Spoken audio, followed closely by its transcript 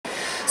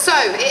So,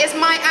 it is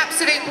my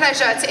absolute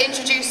pleasure to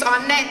introduce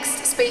our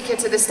next speaker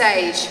to the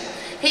stage.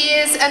 He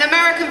is an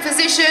American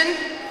physician,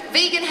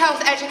 vegan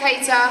health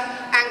educator,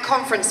 and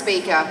conference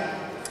speaker.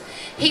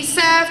 He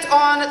served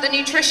on the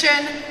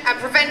Nutrition and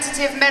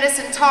Preventative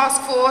Medicine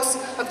Task Force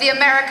of the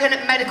American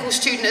Medical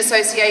Student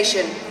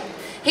Association.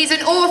 He's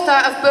an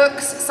author of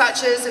books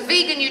such as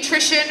Vegan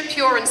Nutrition,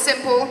 Pure and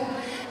Simple,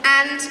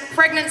 and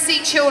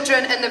Pregnancy,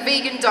 Children, and the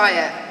Vegan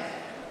Diet.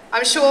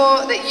 I'm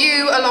sure that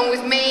you, along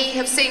with me,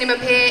 have seen him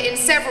appear in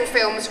several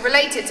films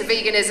related to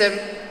veganism,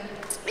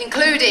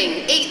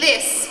 including Eat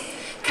This,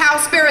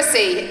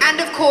 Cowspiracy,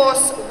 and of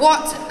course,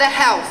 What the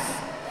Health.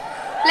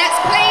 Let's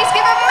please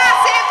give a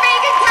massive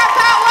vegan camp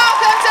out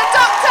welcome to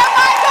Dr.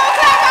 Michael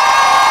Klaper!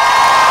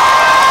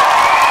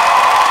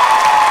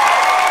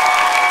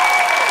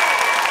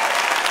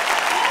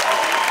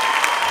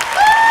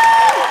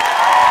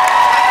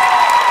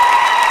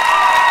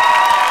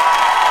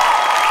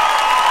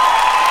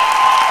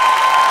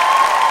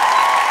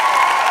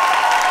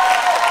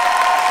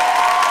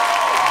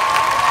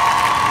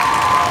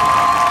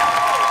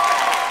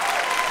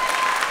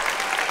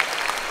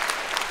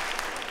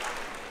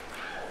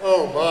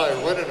 Oh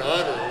my, what an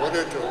honor, what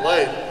a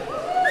delight.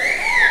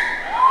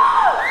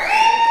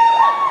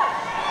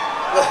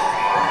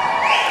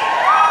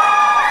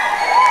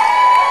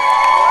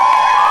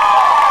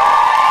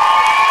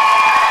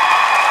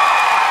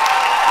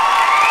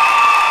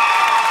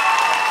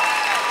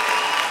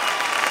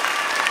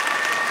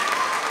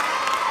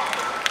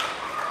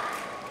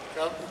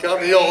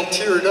 Got me all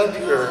teared up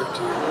here.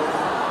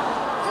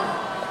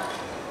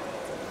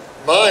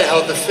 My,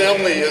 how the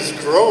family is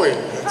growing.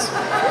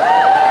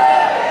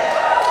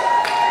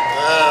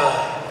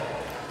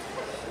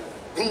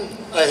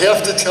 I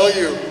have to tell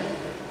you,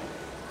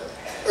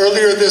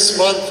 earlier this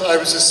month I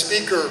was a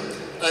speaker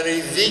on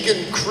a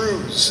vegan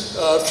cruise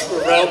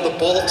around the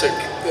Baltic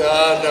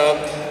on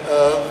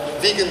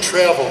vegan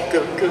travel,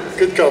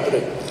 good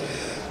company.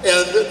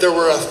 And there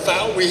were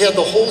we had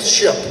the whole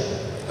ship,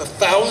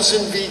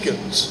 1,000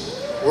 vegans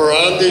were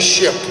on this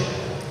ship.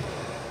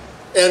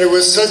 And it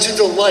was such a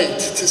delight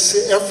to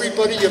see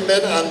everybody you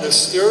met on the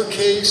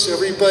staircase,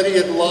 everybody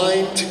in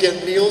line to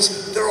get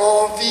meals, they're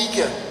all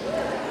vegan.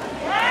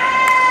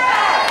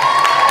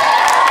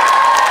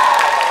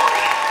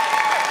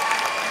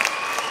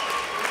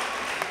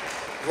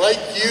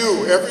 Like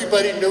you,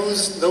 everybody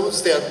knows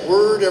that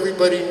word,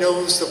 everybody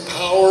knows the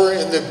power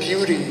and the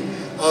beauty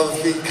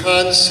of the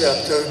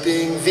concept of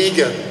being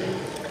vegan.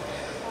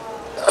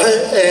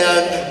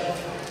 And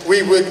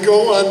we would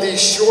go on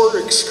these shore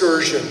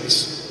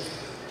excursions.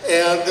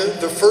 And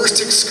the first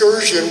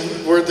excursion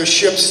where the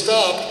ship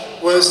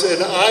stopped was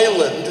an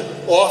island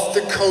off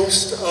the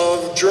coast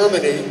of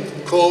Germany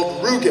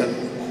called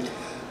Rügen.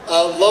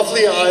 A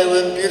lovely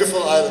island,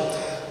 beautiful island.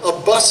 A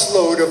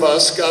busload of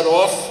us got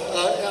off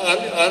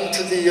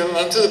onto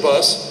the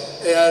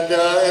bus, and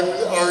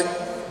our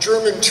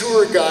German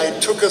tour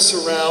guide took us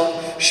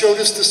around, showed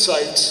us the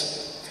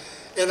sights,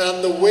 and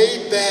on the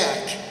way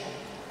back,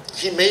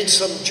 he made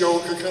some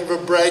joke, or kind of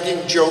a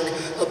bragging joke,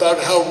 about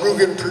how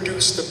Rügen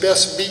produced the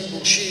best meat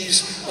and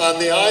cheese on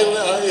the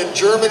island in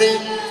Germany,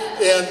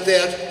 and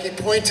that he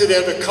pointed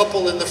at a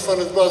couple in the front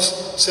of the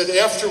bus, said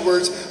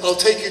afterwards, "I'll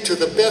take you to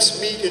the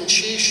best meat and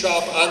cheese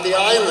shop on the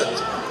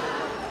island."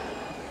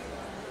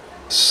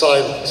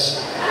 Silence.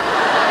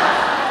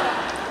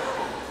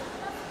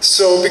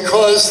 So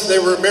because they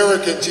were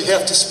Americans, you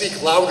have to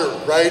speak louder,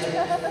 right?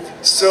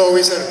 So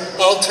he said,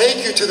 "I'll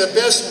take you to the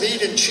best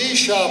meat and cheese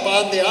shop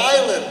on the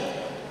island."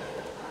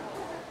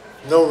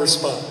 No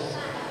response.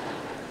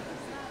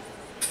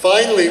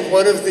 Finally,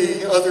 one of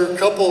the other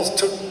couples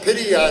took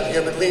pity on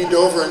him and leaned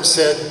over and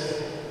said,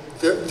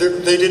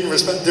 they didn't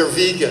respond, they're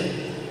vegan.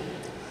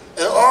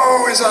 And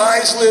oh, his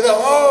eyes lit up,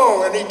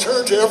 oh, and he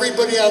turned to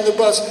everybody on the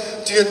bus,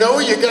 "Do you know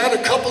you got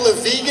a couple of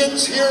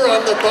vegans here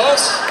on the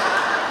bus?"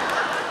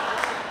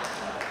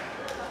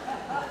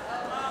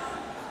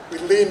 We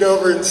leaned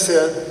over and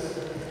said,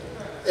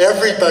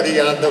 "Everybody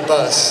on the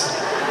bus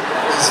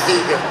is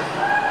vegan."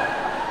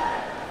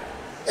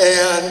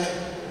 And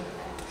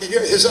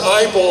his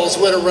eyeballs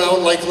went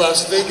around like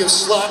Las Vegas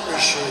slot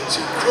machines.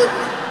 He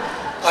couldn't.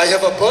 "I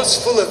have a bus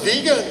full of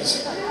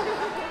vegans."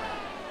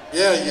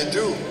 "Yeah, you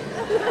do."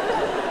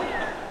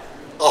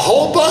 "A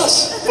whole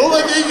bus full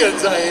of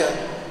vegans I have."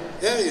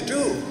 "Yeah, you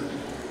do."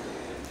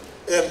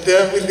 And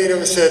then we leaned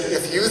over and said,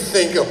 "If you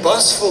think a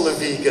bus full of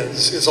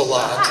vegans is a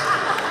lot,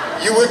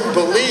 you wouldn't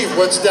believe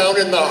what's down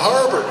in the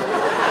harbor.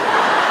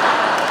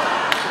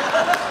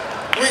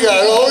 We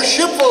got a whole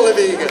ship full of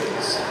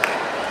vegans."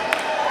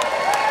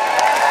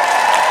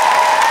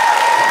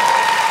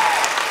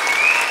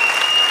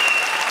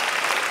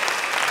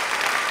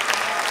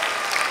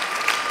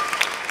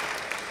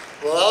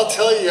 Well, I'll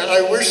tell you,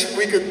 I wish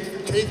we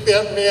could take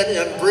that man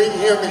and bring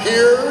him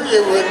here.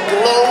 It would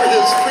blow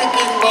his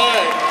freaking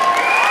mind.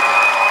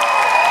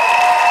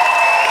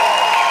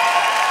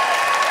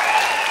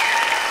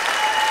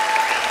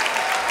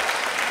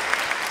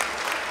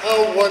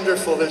 How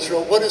wonderful this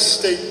role. What a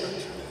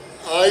statement.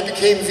 I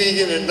became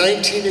vegan in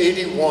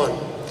 1981.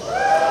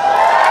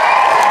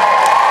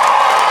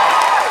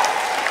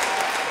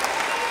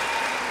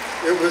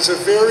 was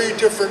a very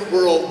different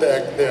world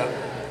back then,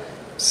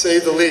 to say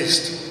the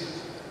least.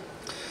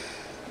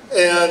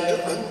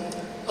 And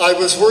I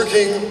was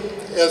working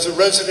as a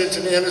resident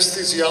in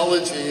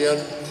anesthesiology,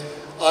 and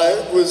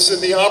I was in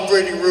the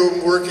operating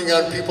room working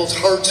on people's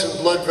hearts and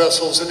blood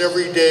vessels, and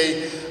every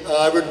day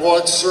I would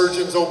watch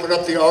surgeons open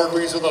up the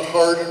arteries of the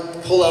heart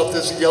and pull out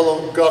this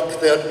yellow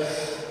guck that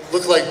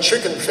looked like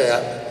chicken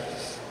fat.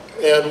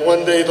 And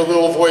one day the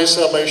little voice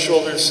on my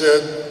shoulder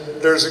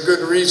said, "There's a good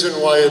reason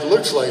why it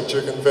looks like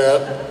chicken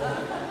fat.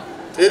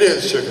 It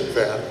is chicken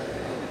fat,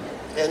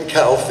 and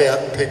cow fat,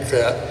 and pig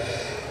fat."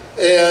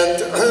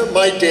 And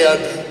my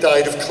dad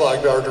died of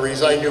clogged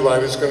arteries. I knew I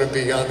was going to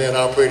be on that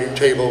operating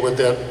table with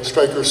that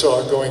striker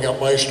saw going up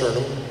my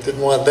sternum.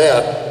 Didn't want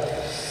that.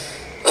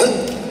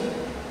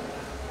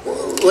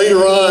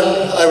 Later on,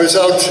 I was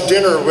out to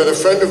dinner with a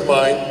friend of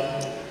mine.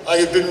 I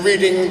had been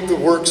reading the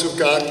works of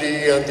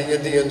Gandhi and the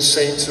Indian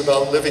saints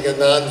about living a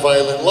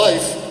nonviolent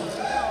life.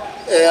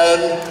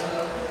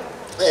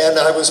 And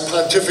I was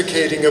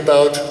pontificating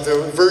about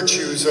the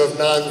virtues of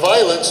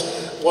nonviolence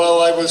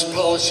while I was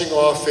polishing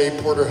off a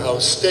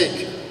porterhouse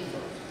steak.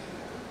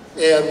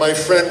 And my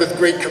friend with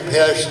great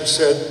compassion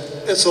said,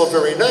 "That's all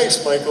very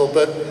nice, Michael,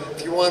 but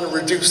if you want to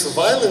reduce the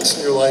violence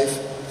in your life,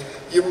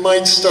 you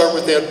might start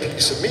with that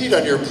piece of meat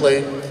on your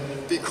plate,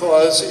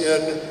 because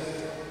in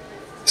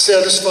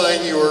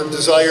satisfying your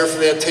desire for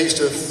that taste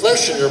of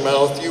flesh in your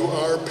mouth, you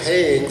are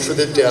paying for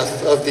the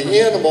death of the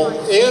animal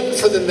and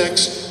for the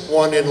next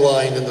one in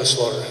line in the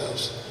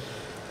slaughterhouse."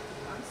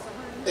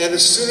 And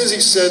as soon as he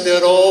said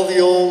that, all the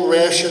old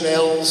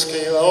rationales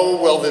came. Oh,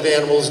 well, that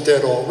animal's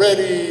dead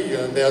already,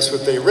 and that's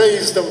what they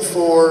raised them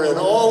for, and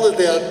all of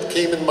that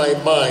came in my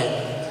mind.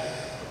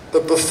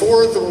 But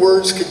before the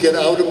words could get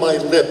out of my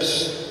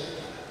lips,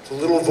 the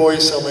little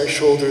voice on my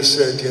shoulder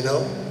said, "You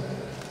know,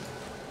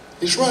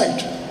 he's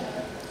right.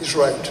 He's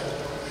right."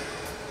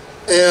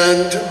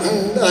 And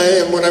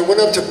when I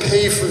went up to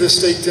pay for the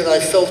steak dinner, I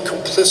felt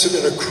complicit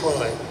in a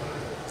crime,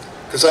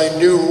 because I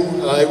knew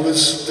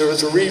there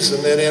was a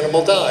reason that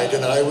animal died,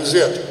 and I was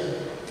it.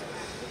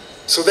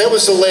 So that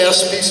was the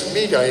last piece of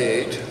meat I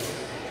ate.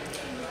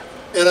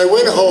 And I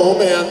went home,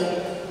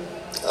 and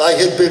I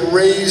had been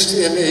raised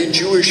in a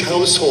Jewish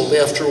household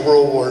after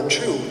World War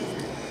II.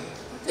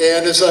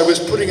 And as I was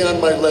putting on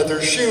my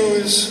leather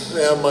shoes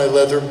and my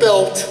leather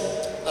belt,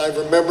 I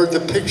remembered the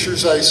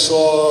pictures I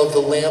saw of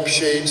the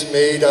lampshades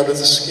made out of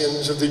the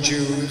skins of the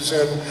Jews,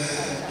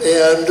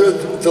 and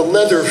the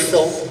leather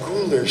felt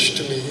ghoulish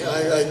to me.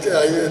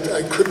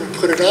 I couldn't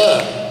put it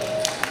on.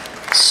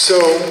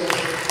 So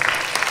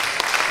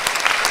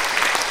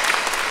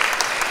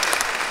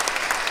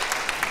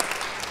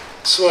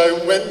I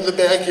went in the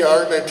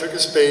backyard and I took a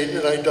spade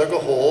and I dug a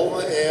hole,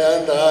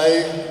 and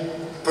I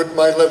put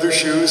my leather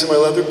shoes and my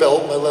leather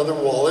belt, my leather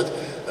wallet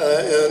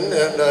in,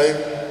 and I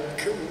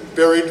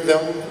buried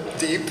them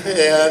deep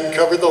and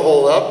covered the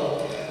hole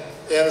up.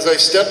 And as I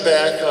stepped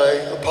back, I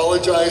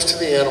apologized to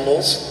the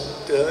animals.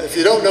 If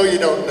you don't know, you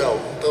don't know.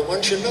 But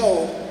once you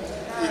know,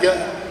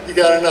 you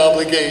got an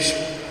obligation.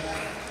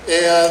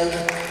 And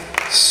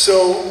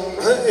so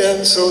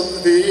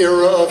the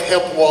era of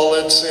hemp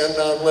wallets and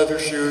non-leather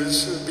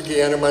shoes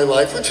began in my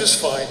life, which is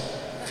fine.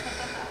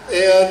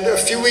 And a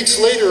few weeks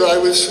later, I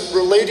was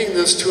relating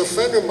this to a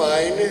friend of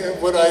mine,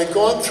 what I had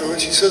gone through,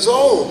 and she says,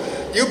 "Oh,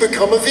 you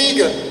become a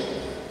vegan."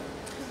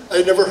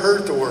 I'd never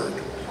heard the word.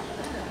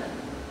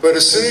 But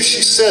as soon as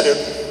she said it,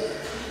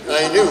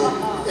 I knew,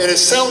 and it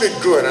sounded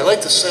good. I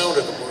like the sound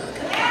of the word.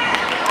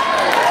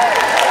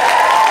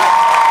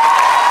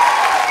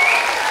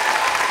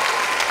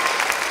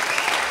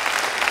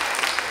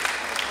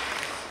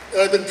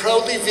 And I've been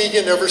proudly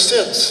vegan ever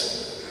since.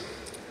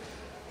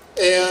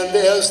 And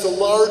as the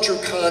larger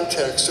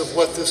context of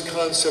what this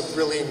concept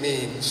really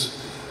means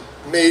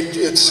made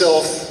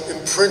itself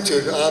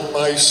imprinted on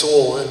my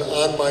soul and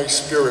on my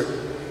spirit,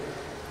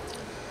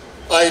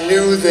 I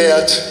knew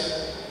that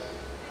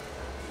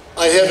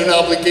I had an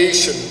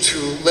obligation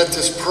to let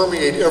this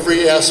permeate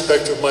every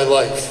aspect of my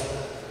life.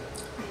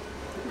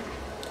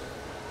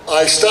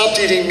 I stopped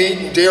eating meat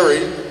and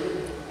dairy.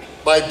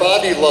 My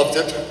body loved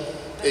it.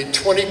 A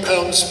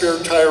 20-pound spare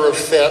tire of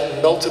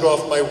fat melted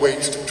off my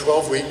waist in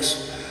 12 weeks.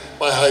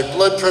 My high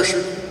blood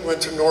pressure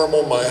went to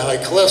normal. My high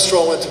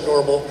cholesterol went to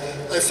normal.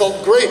 I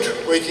felt great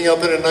waking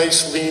up in a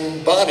nice,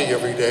 lean body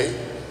every day.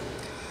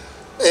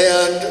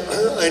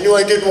 And I knew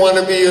I didn't want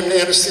to be an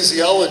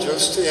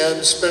anesthesiologist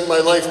and spend my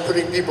life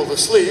putting people to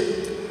sleep.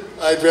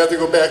 I'd rather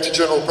go back to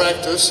general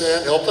practice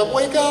and help them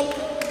wake up.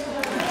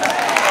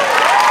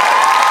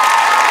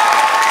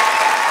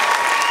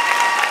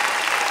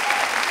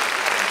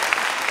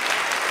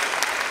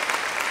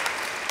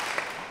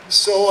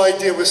 So I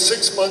did, with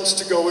 6 months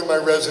to go in my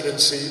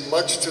residency,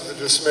 much to the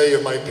dismay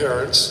of my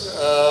parents.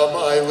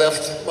 I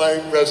left my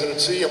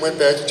residency and went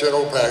back to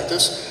general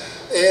practice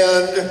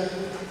and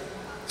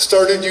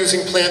started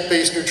using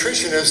plant-based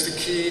nutrition as the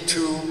key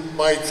to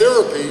my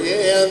therapy,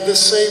 and the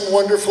same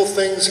wonderful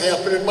things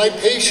happen in my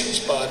patient's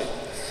body.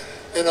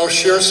 And I'll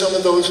share some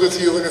of those with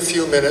you in a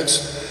few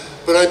minutes,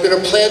 but I've been a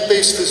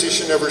plant-based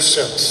physician ever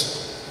since.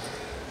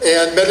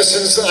 And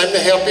medicine's, I'm the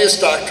happiest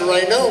doctor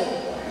I know.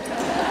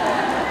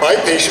 My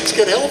patients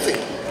get healthy,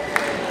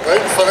 right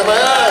in front of my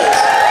eyes.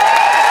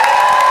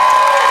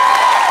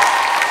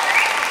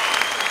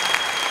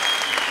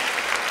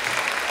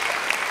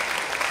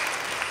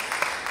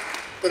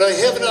 But I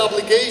have an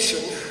obligation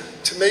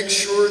to make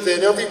sure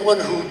that everyone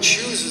who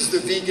chooses the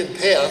vegan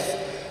path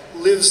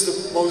lives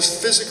the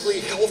most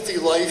physically healthy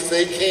life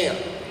they can.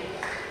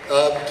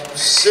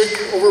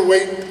 Sick,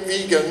 overweight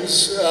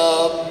vegans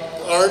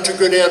aren't a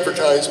good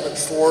advertisement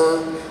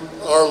for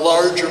our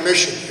larger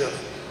mission here.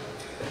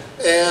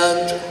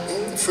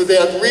 And for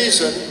that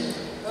reason,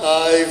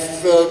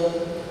 I've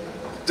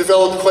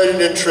developed quite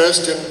an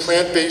interest in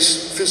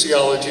plant-based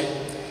physiology.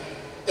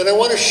 And I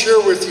want to share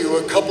with you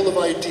a couple of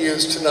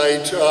ideas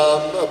tonight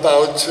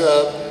about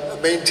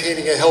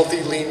maintaining a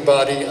healthy, lean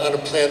body on a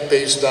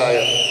plant-based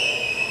diet.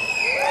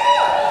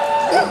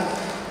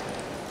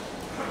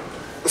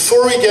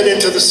 Before we get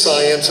into the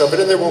science of it,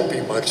 and there won't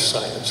be much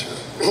science here,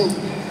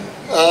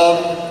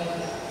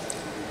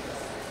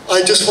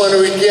 I just want to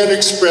again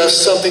express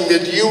something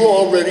that you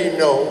already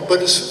know,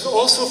 but it's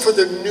also for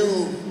the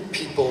new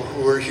people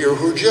who are here,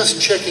 who are just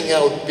checking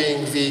out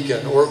being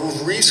vegan, or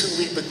who've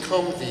recently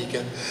become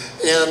vegan,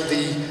 and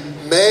the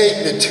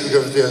magnitude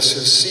of this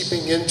is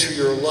seeping into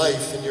your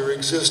life and your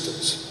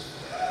existence.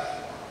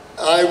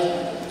 I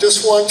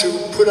just want to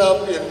put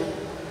up in,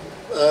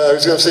 I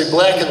was going to say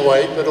black and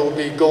white, but it'll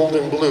be gold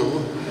and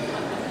blue,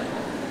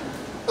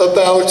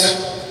 about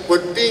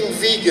what being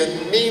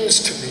vegan means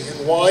to me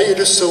and why it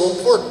is so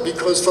important.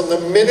 Because from the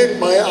minute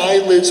my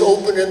eyelids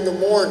open in the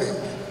morning,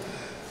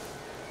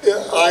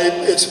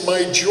 it's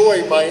my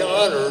joy, my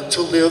honor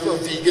to live a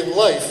vegan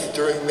life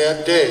during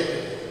that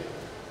day.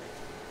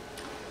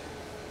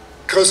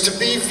 Because to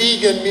be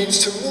vegan means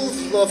to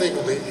move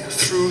lovingly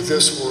through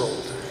this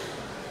world.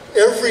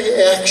 Every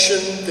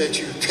action that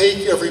you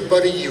take,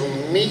 everybody you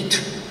meet,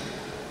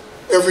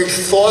 every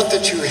thought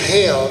that you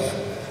have,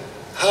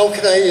 how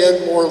can I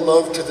add more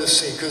love to the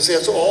scene? Because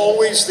that's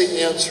always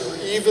the answer.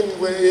 Even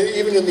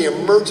in the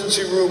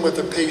emergency room with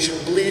the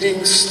patient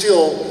bleeding,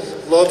 still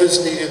love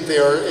is needed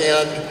there.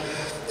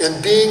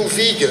 And being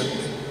vegan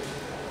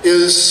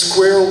is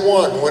square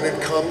one when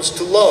it comes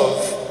to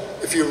love,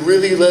 if you're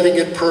really letting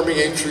it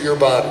permeate through your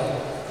body,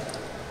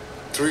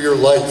 through your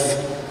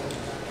life.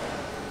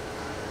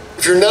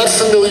 If you're not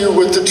familiar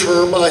with the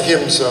term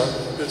ahimsa,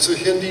 it's a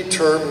Hindi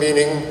term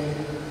meaning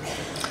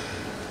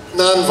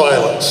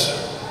nonviolence.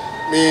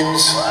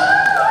 Means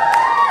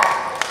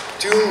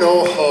do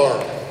no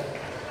harm.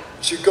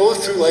 As you go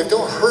through life,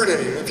 don't hurt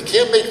anyone. If you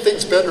can't make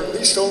things better, at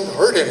least don't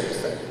hurt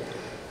anything.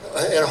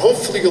 And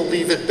hopefully you'll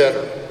leave it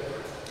better.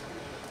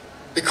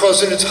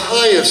 Because in its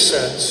highest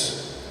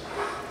sense,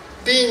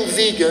 being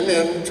vegan,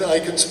 and I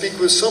can speak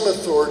with some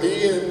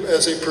authority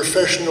as a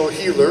professional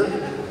healer,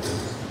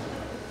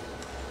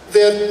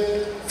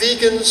 that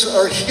vegans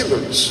are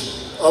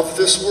healers of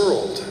this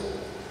world.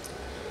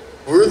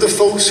 We're the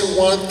folks who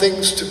want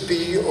things to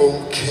be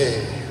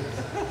okay.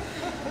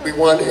 We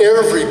want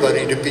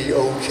everybody to be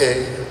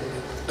okay,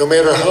 no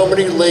matter how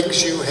many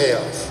legs you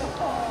have.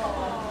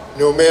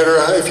 No matter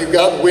if you've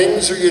got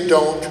wings or you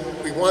don't,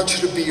 we want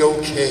you to be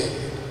okay.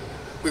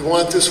 We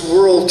want this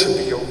world to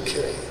be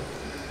okay.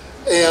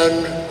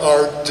 And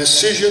our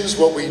decisions,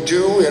 what we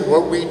do and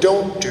what we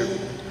don't do,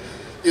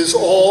 is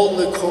all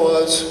in the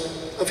cause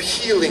of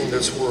healing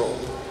this world,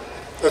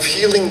 of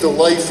healing the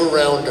life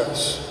around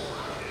us.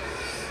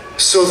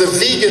 So the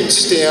vegan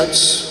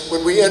stance,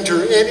 when we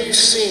enter any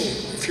scene,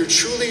 if you're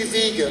truly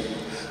vegan,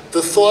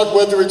 the thought,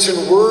 whether it's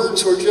in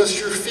words or just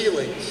your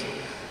feelings,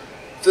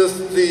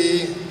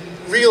 the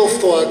real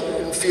thought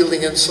and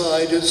feeling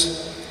inside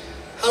is,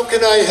 how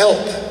can I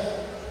help?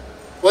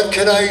 What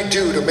can I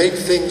do to make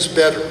things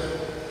better?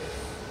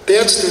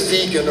 That's the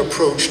vegan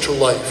approach to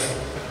life.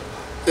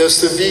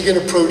 That's the vegan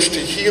approach to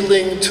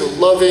healing, to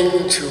loving,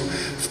 to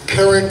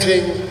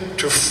parenting,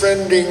 to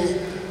friending,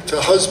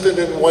 to husband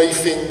and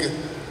wifing.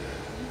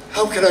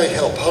 How can I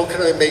help? How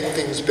can I make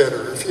things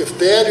better? If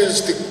that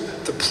is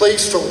the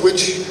place from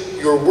which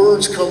your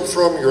words come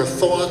from, your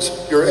thoughts,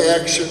 your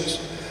actions,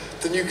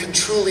 then you can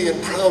truly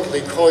and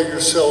proudly call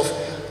yourself,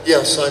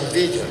 yes, I'm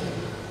vegan.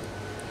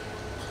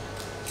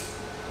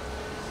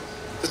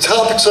 The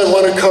topics I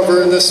want to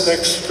cover in this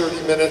next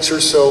 30 minutes or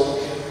so,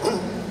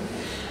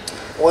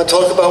 I want to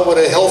talk about what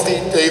a healthy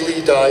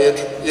daily diet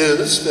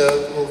is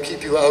that will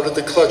keep you out of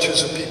the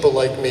clutches of people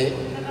like me.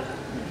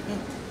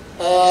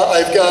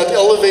 I've got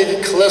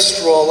elevated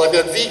cholesterol. I've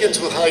got vegans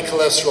with high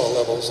cholesterol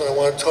levels, and I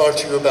want to talk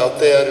to you about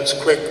that. It's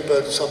quick,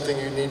 but it's something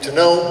you need to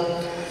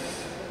know.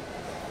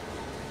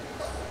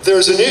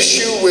 There's an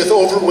issue with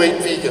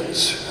overweight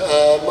vegans.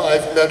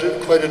 I've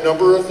met quite a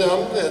number of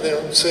them, and they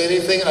don't say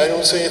anything, I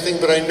don't say anything,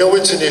 but I know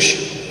it's an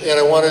issue. And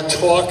I want to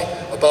talk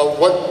about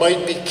what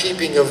might be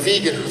keeping a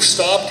vegan who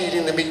stopped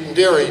eating the meat and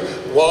dairy,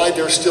 why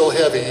they're still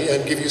heavy,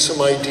 and give you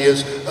some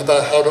ideas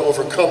about how to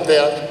overcome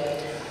that.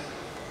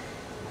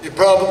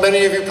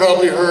 Many of you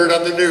probably heard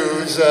on the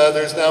news,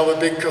 there's now a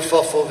big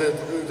kerfuffle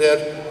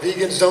that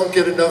vegans don't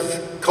get enough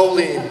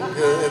choline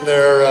in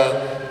their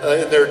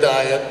in their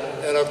diet,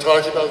 and I'm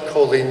talking about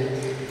choline.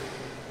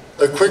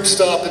 A quick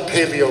stop in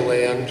Paleo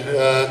land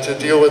to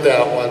deal with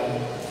that one.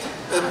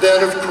 And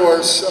then, of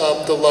course,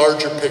 the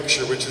larger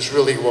picture, which is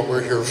really what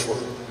we're here for.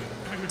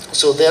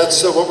 So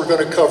that's what we're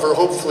going to cover.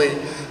 Hopefully,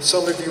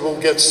 some of you will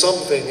get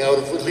something out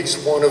of at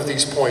least one of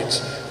these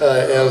points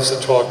as the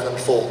talk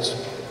unfolds.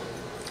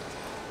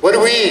 What do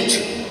we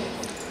eat?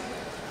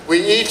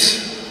 We eat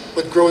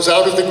what grows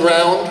out of the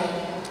ground,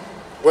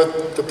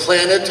 what the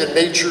planet and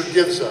nature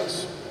gives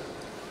us.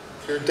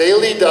 Your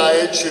daily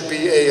diet should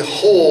be a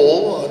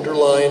whole,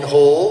 underline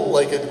whole,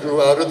 like it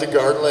grew out of the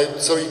garden,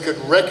 so you could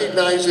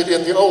recognize it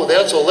in the, oh,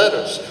 that's a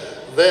lettuce.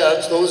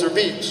 Those are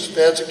beets.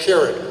 That's a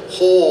carrot.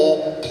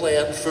 Whole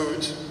plant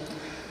foods.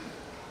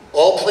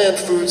 All plant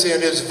foods,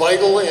 and as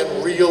vital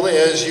and real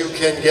as you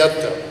can get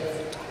them.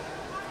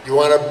 You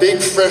want a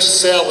big fresh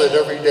salad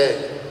every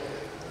day.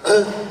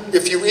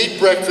 If you eat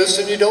breakfast,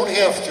 and you don't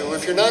have to,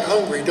 if you're not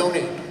hungry, don't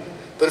eat.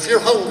 But if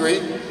you're hungry,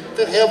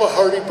 then have a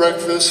hearty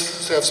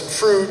breakfast, have some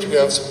fruit,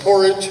 have some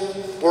porridge,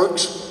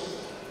 works.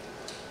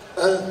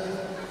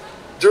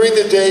 During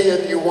the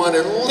day, you want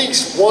at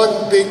least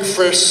one big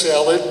fresh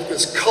salad,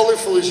 as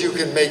colorful as you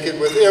can make it,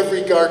 with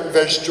every garden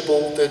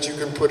vegetable that you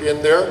can put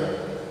in there.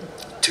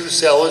 2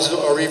 salads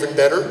are even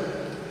better.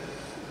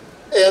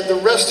 And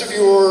the rest of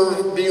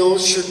your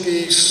meals should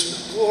be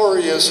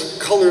glorious,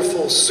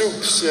 colorful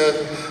soups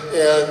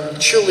and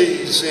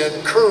chilies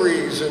and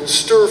curries and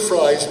stir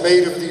fries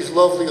made of these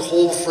lovely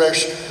whole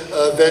fresh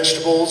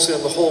vegetables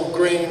and the whole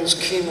grains,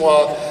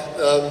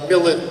 quinoa,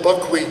 millet,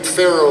 buckwheat,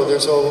 farro.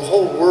 There's a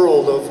whole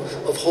world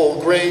of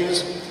whole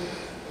grains.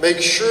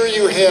 Make sure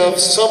you have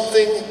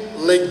something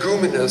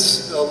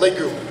leguminous,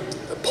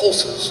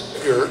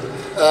 pulses here,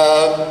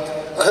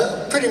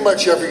 pretty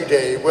much every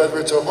day, whether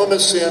it's a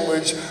hummus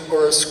sandwich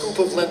or a scoop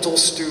of lentil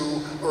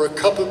stew or a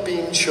cup of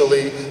bean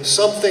chili,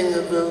 something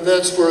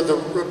that's where the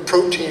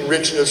protein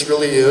richness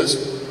really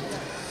is.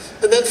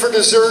 And then for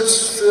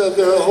desserts,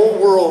 the whole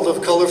world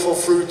of colorful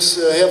fruits.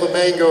 Have a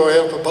mango,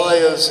 have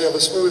papayas, have a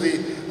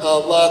smoothie,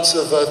 lots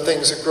of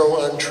things that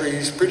grow on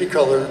trees, pretty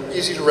color,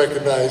 easy to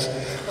recognize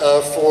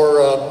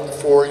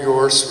for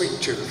your sweet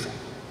tooth.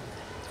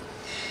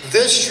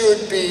 This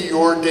should be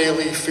your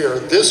daily fare.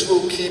 This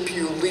will keep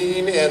you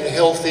lean and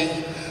healthy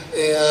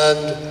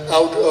and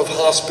out of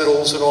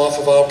hospitals and off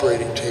of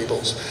operating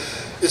tables.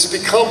 It's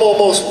become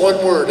almost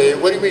one word.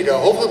 What do you mean?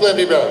 Hopefully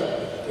blended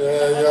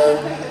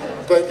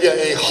but yeah,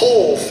 a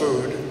whole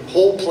food,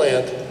 whole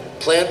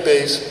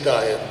plant-based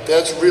diet.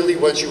 That's really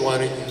what you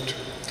want to eat.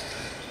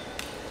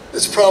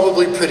 It's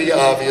probably pretty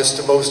obvious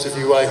to most of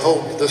you. I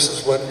hope this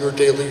is what your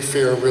daily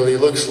fare really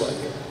looks like.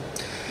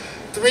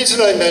 The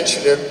reason I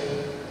mention it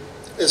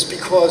is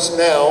because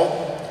now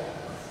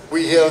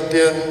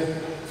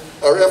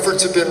our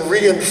efforts have been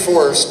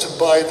reinforced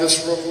by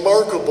this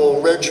remarkable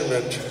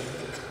regimen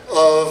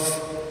of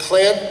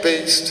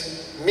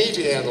plant-based meat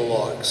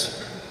analogs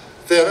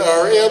that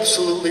are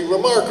absolutely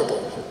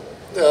remarkable.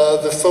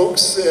 The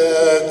folks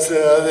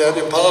at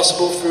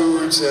Impossible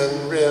Foods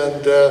and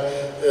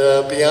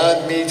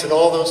Beyond Meat and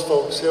all those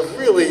folks have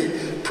really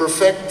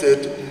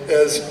perfected,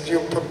 as you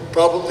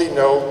probably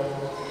know,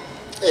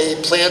 a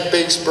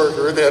plant-based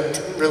burger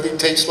that really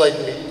tastes like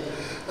meat.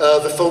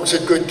 The folks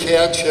at Good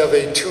Catch have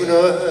a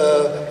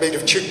tuna made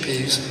of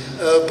chickpeas,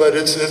 but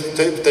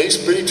it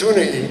tastes pretty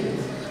tuna-y.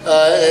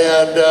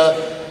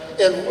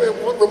 And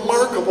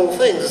remarkable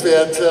things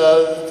that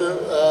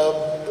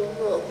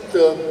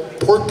the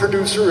pork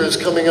producer is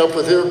coming up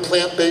with their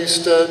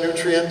plant-based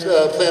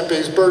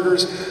plant-based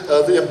burgers,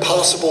 the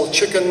Impossible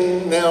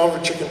Chicken now,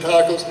 chicken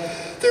tacos.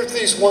 They're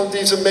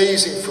these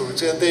amazing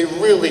foods, and they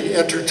really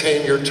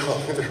entertain your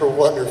tongue. They're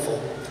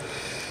wonderful.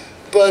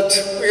 But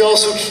we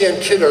also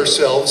can't kid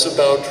ourselves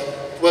about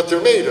what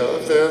they're made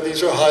of.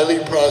 These are highly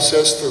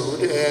processed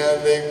food,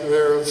 and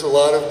there's a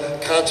lot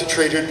of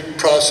concentrated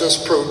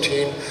processed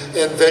protein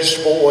and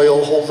vegetable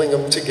oil holding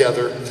them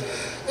together.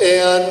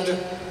 And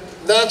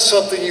not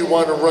something you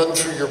want to run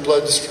through your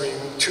bloodstream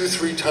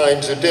 2-3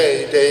 times a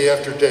day, day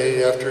after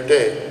day after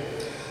day.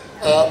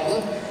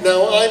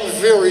 Now, I'm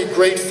very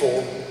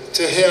grateful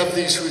to have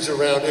these foods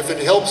around. If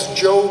it helps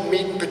Joe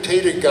Meat and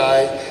Potato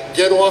Guy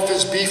get off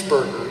his beef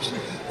burgers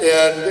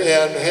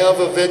and have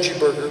a veggie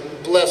burger,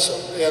 bless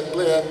them,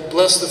 and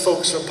bless the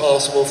folks at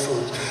Impossible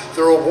Foods.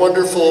 They're a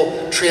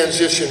wonderful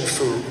transition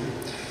food.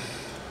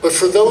 But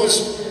for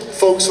those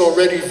folks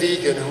already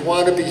vegan who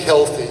want to be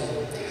healthy,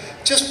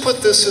 just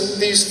put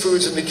these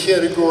foods in the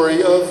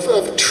category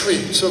of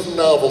treats, of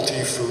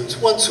novelty foods.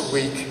 Once a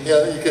week,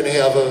 yeah, you can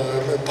have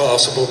an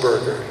Impossible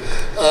burger.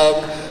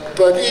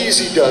 But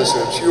easy does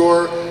it.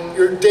 Your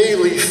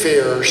daily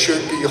fare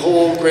should be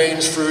whole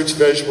grains, fruits,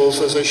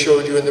 vegetables, as I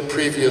showed you in the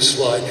previous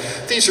slide.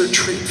 These are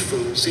treat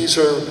foods. These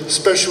are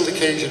special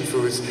occasion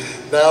foods.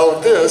 Now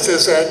this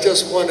is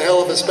just one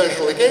hell of a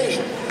special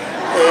occasion.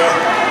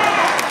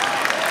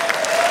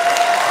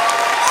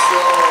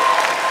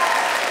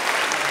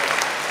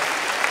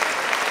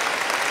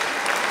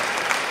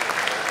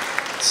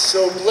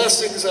 So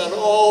blessings on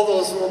all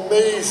those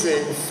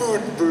amazing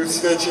food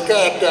booths that you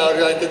got down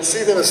here. I can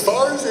see them as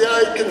far as the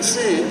eye can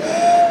see. And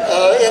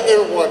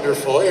they're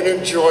wonderful, and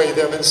enjoy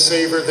them and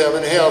savor them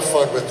and have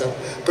fun with them.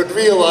 But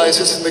realize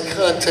it's in the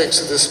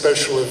context of this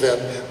special event.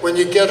 When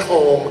you get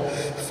home,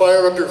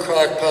 fire up your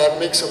crock pot,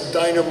 make some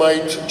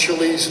dynamite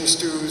chilies and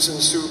stews and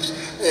soups,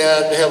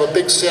 and have a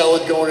big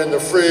salad going in the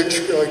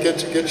fridge.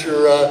 Get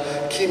your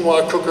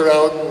quinoa cooker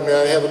out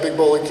and have a big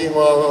bowl of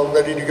quinoa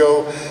ready to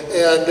go,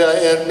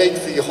 and make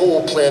the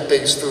whole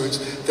plant-based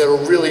foods that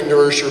will really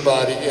nourish your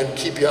body and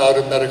keep you out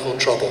of medical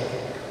trouble.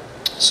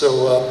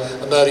 So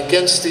I'm not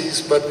against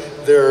these,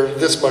 but they're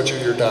this much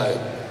of your diet.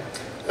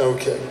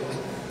 Okay.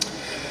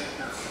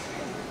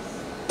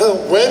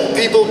 When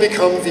people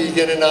become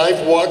vegan, and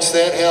I've watched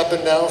that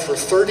happen now for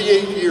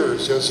 38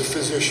 years as a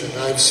physician,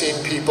 I've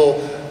seen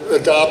people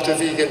adopt a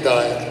vegan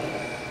diet.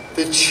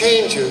 The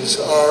changes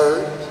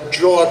are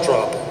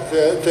jaw-dropping.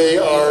 They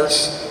are,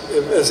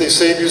 as they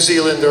say in New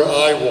Zealand, they're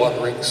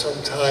eye-watering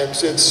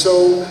sometimes. It's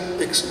so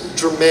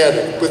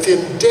dramatic.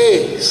 Within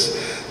days,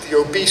 the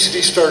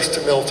obesity starts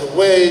to melt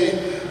away,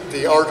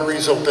 the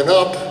arteries open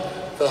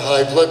up, the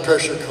high blood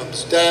pressure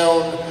comes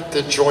down,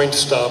 the joints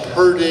stop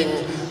hurting,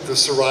 the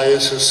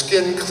psoriasis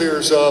skin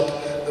clears up,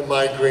 the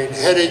migraine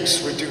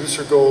headaches reduce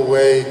or go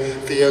away,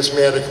 the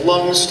asthmatic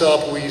lungs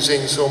stop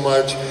wheezing so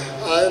much,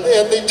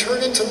 and they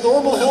turn into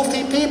normal,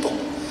 healthy people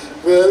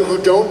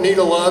who don't need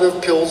a lot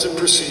of pills and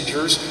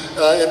procedures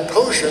and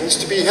potions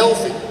to be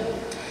healthy.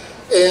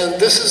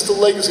 And this is the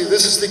legacy,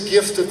 this is the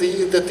gift that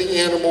the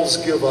animals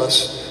give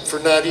us for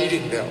not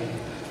eating them.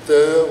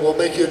 We'll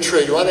make you a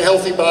trade. You want a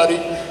healthy body?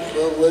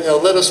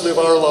 Well, let us live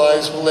our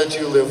lives, we'll let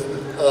you live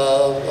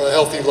a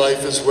healthy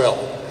life as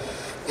well.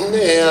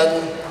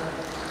 And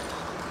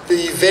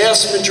the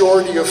vast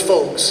majority of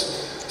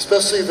folks,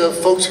 especially the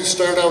folks who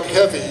start out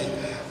heavy,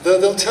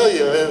 they'll tell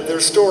you their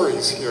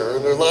stories here,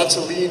 and there are lots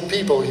of lean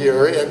people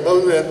here, and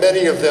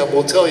many of them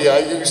will tell you, I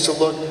used to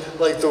look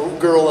like the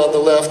girl on the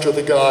left or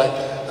the guy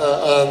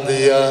on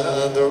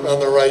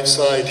the right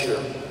side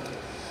here.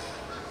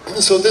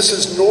 So this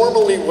is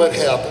normally what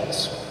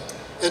happens.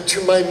 And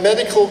to my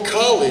medical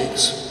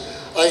colleagues,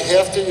 I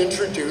have to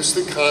introduce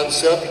the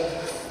concept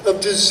of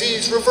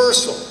disease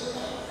reversal.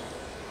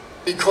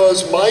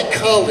 Because my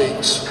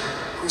colleagues,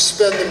 who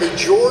spend the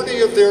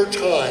majority of their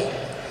time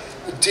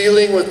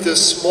dealing with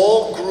this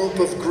small group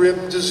of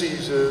grim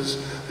diseases,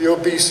 the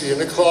obesity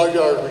and the clogged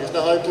arteries, and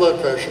the high blood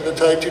pressure, and the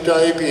type 2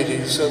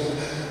 diabetes, and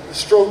the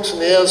strokes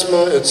and the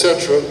asthma,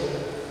 etc.,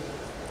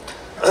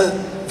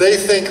 they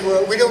think,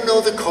 well, we don't know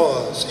the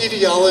cause.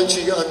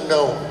 Etiology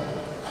unknown.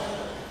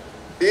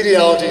 The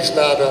etiology is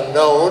not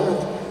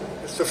unknown.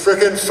 It's the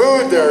frickin'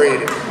 food they're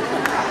eating.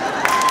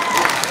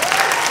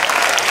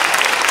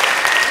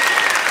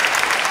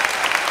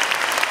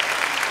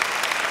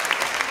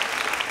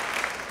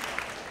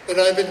 And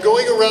I've been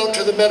going around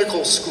to the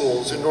medical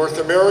schools in North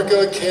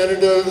America,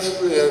 Canada,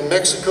 and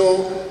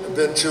Mexico. I've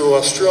been to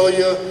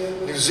Australia,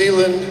 New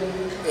Zealand,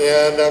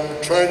 and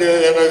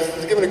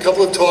I've given a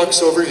couple of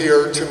talks over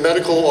here to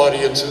medical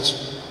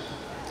audiences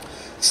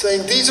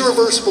saying these are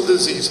reversible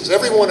diseases,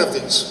 every one of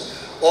these.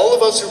 All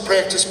of us who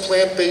practice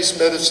plant-based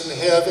medicine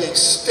have a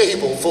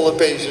stable full of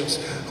patients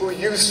who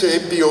used to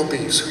be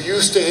obese, who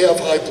used to have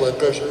high blood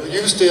pressure, who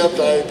used to have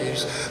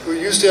diabetes, who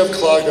used to have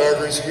clogged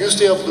arteries, who used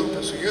to have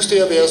lupus, who used to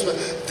have asthma.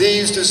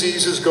 These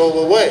diseases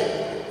go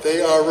away.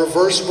 They are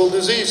reversible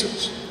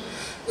diseases.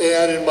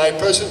 And in my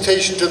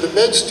presentation to the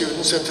med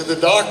students and to the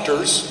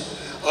doctors,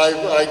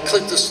 I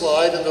click the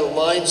slide and the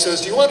line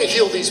says, do you want to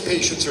heal these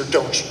patients or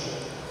don't you?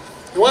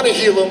 You want to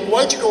heal them?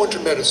 Why'd you go into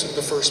medicine in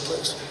the first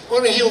place? You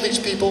want to heal these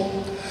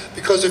people?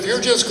 Because if you're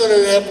just going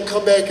to have them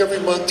come back every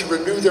month to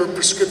renew their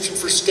prescription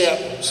for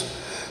statins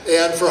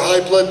and for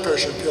high blood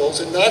pressure pills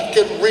and not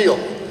get real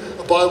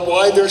about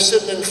why they're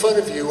sitting in front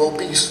of you,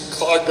 obese,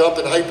 clogged up,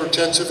 and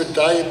hypertensive, and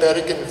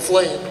diabetic, and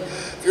inflamed,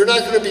 if you're not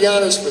going to be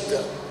honest with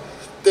them,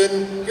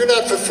 then you're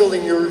not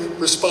fulfilling your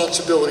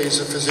responsibility as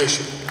a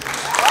physician.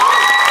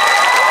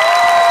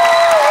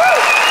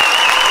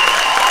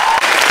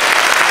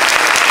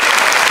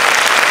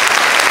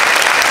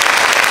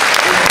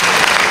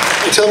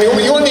 You tell me,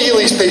 well, you want to heal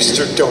these patients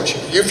or don't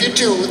you? If you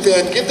do,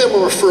 then give them a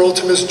referral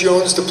to Ms.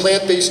 Jones, the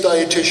plant-based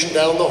dietitian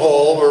down the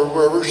hall or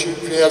wherever she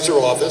has her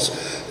office.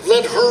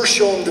 Let her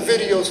show them the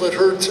videos, let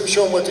her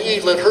show them what to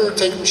eat, let her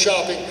take them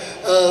shopping,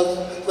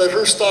 let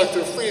her stock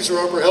their freezer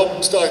up or help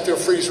them stock their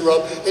freezer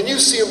up, and you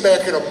see them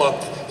back in a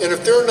month. And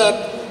if they're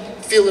not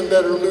feeling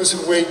better,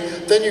 losing weight,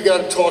 then you got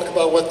to talk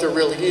about what they're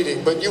really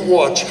eating. But you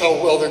watch how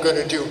well they're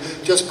going to do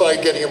just by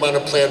getting them on a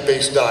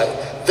plant-based diet.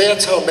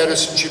 That's how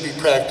medicine should be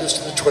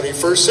practiced in the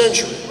 21st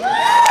century.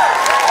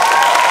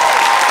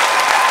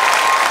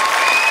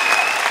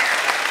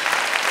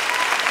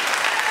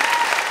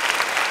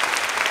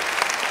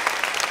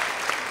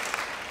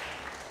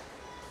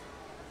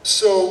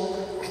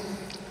 So,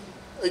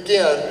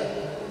 again,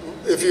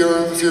 if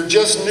you're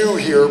just new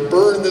here,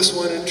 burn this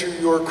one into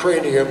your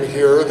cranium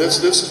here.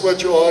 This is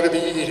what you ought to be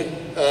eating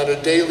on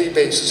a daily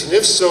basis. And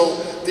if so,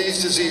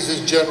 these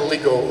diseases generally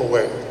go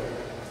away.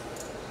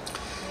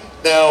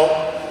 Now,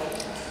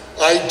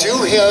 I do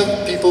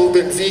have people who've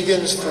been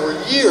vegans for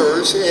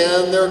years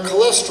and their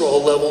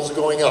cholesterol levels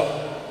going up.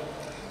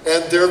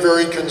 And they're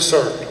very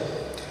concerned.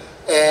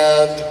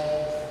 And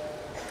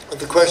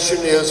the question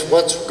is,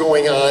 what's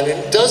going on?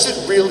 And does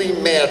it really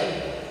matter?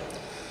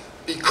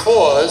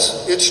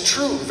 Because it's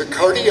true, the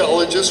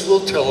cardiologists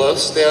will tell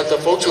us that the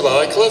folks with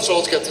high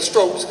cholesterol get the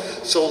strokes,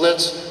 so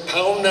let's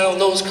pound down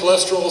those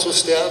cholesterols with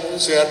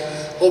statins and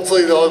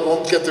hopefully they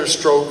won't get their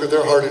stroke or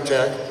their heart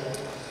attack.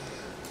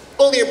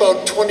 Only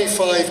about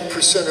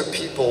 25% of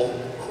people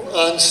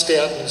on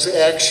statins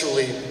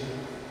actually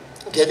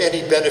get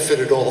any benefit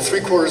at all.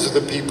 3/4 of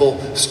the people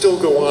still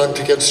go on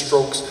to get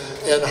strokes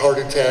and heart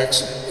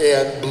attacks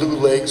and blue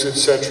legs,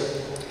 etc.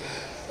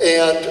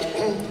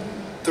 And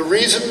the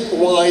reason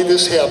why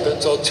this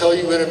happens, I'll tell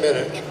you in a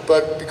minute,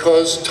 but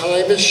because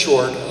time is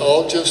short,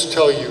 I'll just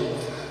tell you.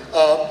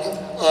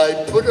 I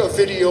put a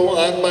video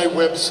on my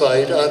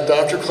website on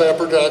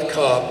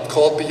drklaper.com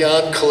called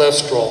Beyond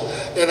Cholesterol,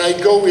 and I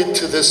go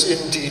into this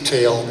in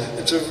detail.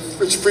 It's a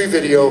free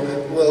video.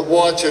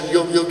 Watch it.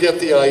 You'll get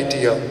the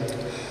idea.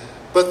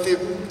 But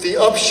the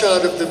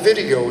upshot of the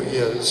video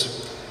is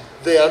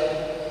that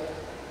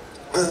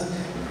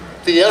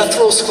the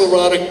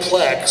atherosclerotic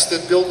plaques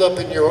that build up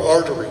in your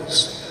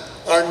arteries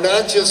are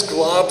not just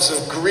globs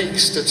of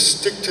grease that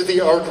stick to the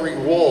artery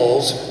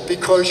walls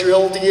because your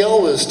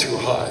LDL is too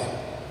high.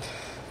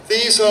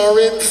 These are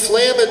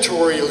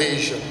inflammatory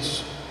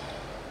lesions.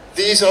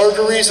 These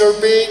arteries are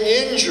being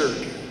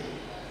injured.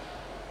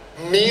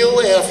 Meal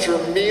after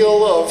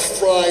meal of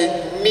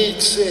fried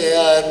meats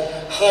and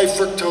high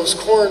fructose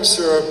corn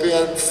syrup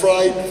and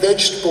fried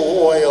vegetable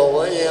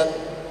oil and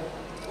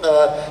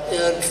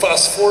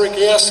phosphoric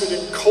acid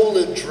in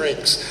cola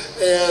drinks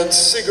and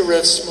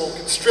cigarette smoke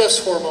and stress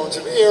hormones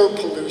and air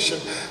pollution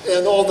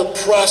and all the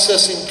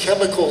processing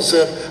chemicals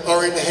that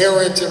are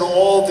inherent in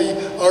all the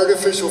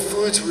artificial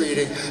foods we're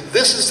eating.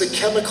 This is the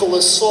chemical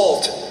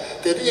assault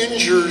that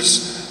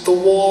injures the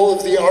wall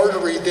of the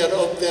artery that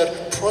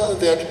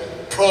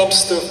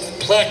prompts the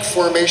plaque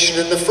formation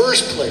in the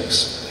first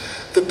place.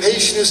 The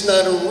patient is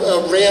not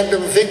a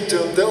random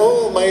victim that,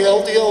 oh, my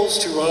LDL is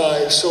too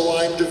high, so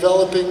I'm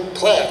developing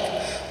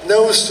plaque.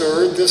 No,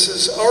 sir, this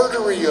is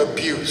artery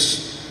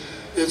abuse.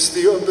 It's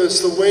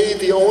the way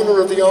the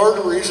owner of the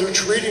arteries are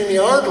treating the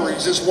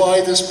arteries is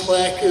why this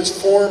plaque is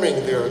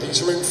forming there.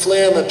 These are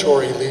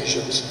inflammatory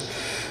lesions.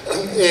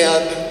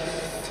 And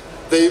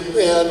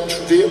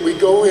we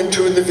go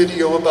into in the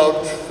video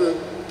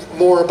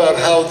more about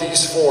how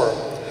these form.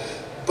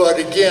 But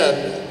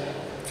again,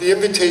 the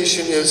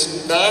invitation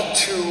is not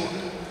to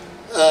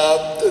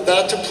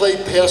play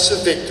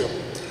passive victim,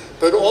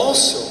 but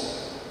also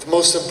the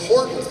most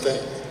important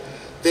thing,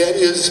 that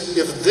is,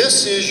 if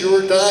this is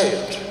your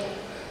diet,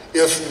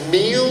 if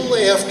meal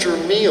after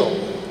meal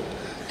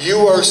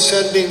you are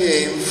sending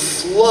a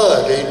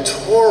flood, a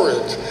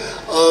torrent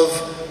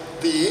of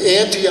the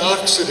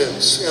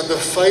antioxidants and the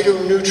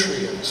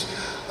phytonutrients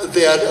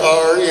that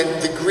are in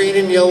the green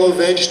and yellow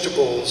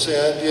vegetables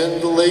and in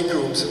the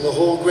legumes and the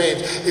whole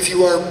grains, if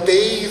you are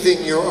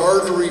bathing your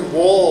artery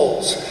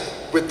walls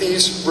with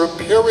these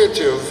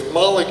reparative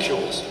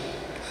molecules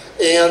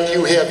and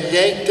you have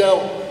yanked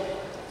out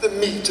the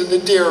meat and the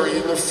dairy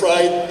and the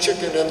fried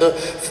chicken and the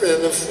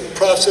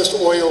processed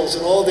oils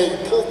and all that, you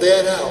pulled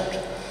that out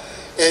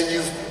and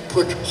you've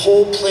put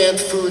whole plant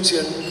foods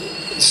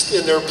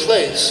in their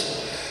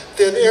place,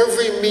 then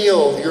every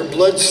meal your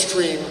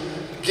bloodstream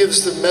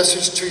gives the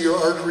message to your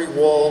artery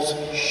walls,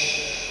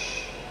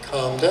 shh,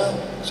 calm down,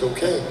 it's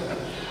okay.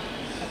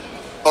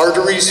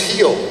 Arteries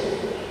heal,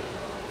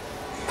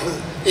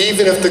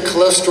 even if the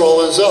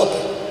cholesterol is up.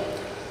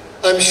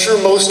 I'm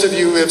sure most of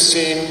you have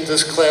seen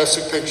this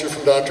classic picture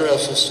from Dr.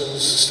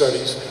 Esselstyn's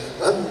studies.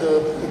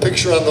 The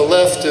picture on the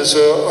left is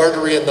an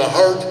artery in the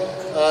heart,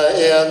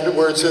 and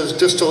where it says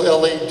distal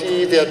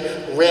LAD, that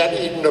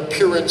rat-eaten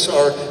appearance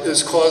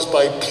is caused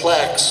by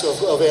plaques of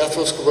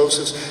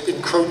atherosclerosis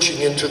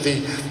encroaching into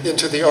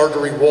the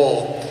artery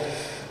wall.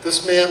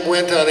 This man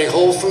went on a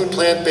whole food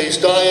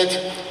plant-based diet,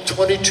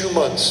 22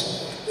 months,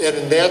 and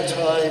in that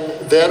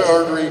time, that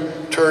artery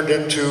turned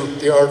into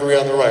the artery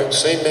on the right.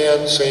 Same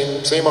man,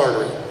 same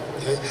artery.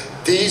 Okay?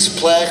 These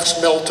plaques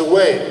melt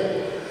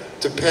away,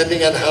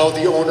 depending on how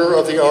the owner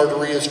of the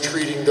artery is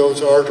treating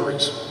those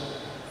arteries.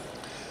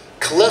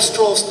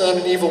 Cholesterol is not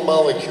an evil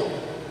molecule.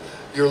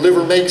 Your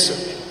liver makes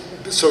it.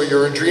 So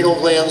your adrenal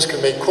glands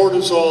can make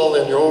cortisol,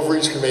 and your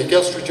ovaries can make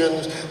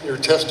estrogens, your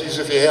testes,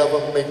 if you have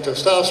them, make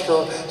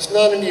testosterone. It's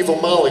not an evil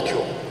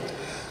molecule.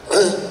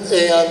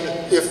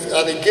 And if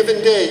on a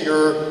given day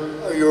your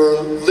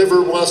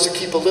liver wants to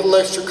keep a little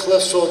extra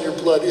cholesterol in your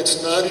blood,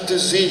 it's not a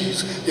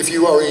disease if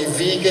you are a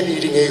vegan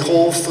eating a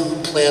whole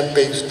food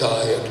plant-based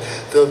diet.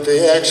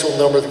 The actual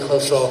number of the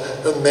cholesterol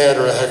doesn't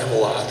matter a heck of a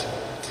lot.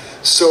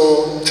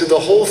 So to the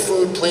whole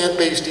food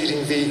plant-based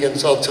eating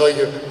vegans, I'll tell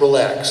you,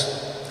 relax.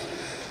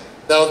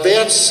 Now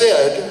that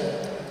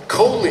said,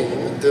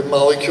 choline, the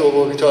molecule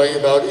we'll be talking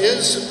about,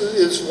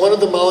 is one of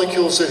the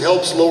molecules that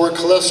helps lower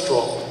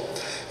cholesterol.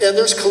 And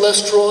there's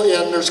cholesterol,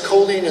 and there's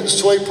choline in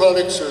soy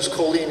products, there's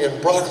choline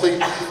in broccoli,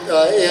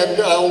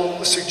 and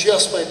I'll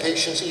suggest my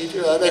patients eat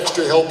an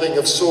extra helping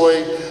of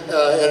soy and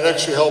an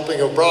extra helping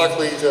of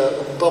broccoli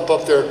to bump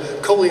up their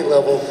choline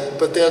level,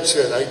 but that's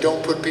it. I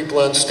don't put people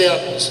on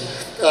statins.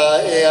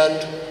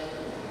 And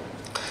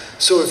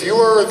so if you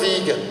are a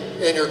vegan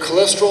and your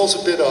cholesterol's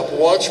a bit up,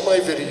 watch my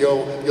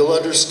video, you'll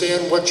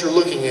understand what you're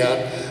looking at,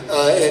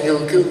 and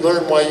you'll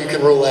learn why you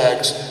can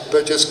relax.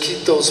 But just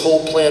keep those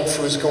whole plant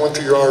foods going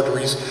through your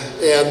arteries,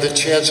 and the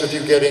chance of you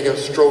getting a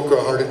stroke or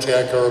a heart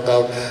attack are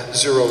about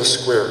 0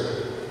 squared.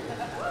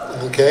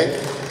 Okay?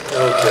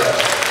 Okay.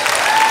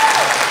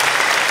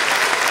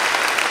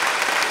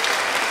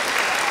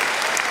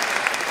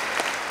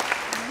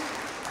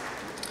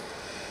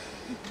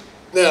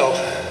 Now,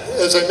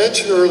 as I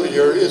mentioned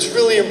earlier, it's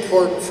really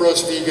important for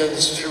us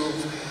vegans to,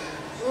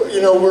 you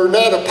know, we're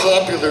not a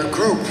popular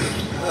group,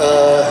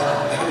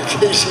 in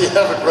case you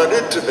haven't run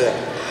into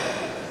that.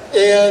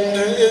 And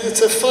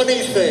it's a funny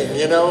thing,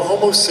 you know,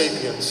 Homo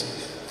sapiens.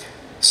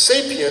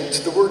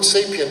 Sapient, the word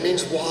sapient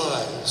means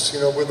wise.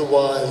 You know, we're the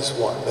wise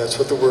one. That's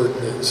what the word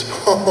means.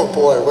 Oh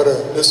boy, what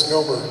a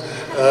misnomer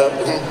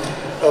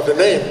of a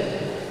name.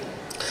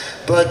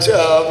 But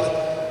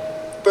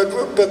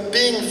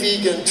being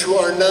vegan, to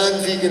our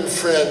non-vegan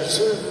friends,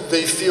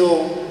 they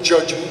feel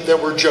that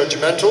we're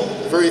judgmental.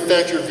 The very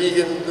fact you're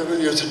vegan,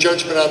 there's a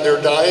judgment on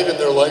their diet and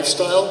their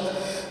lifestyle.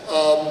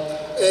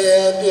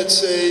 And it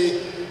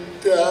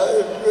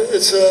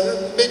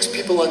makes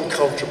people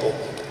uncomfortable.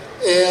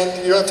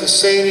 And you don't have to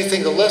say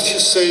anything. The less you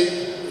say,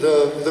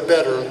 the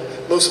better.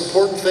 The most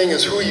important thing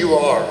is who you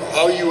are,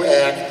 how you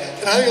act,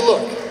 and how you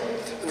look.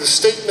 And the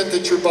statement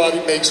that your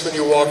body makes when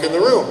you walk in the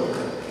room.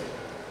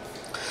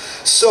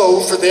 So,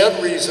 for that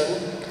reason,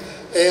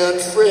 and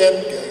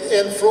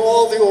for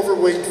all the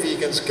overweight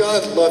vegans,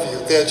 God love you,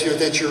 that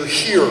you're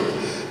here,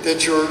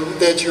 that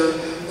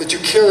you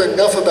care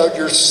enough about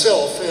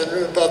yourself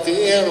and about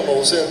the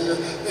animals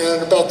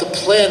and about the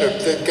planet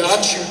that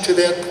got you to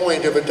that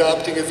point of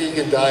adopting a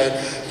vegan diet.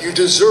 You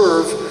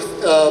deserve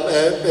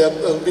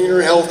a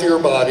leaner, healthier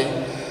body,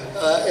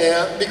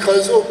 and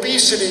because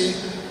obesity,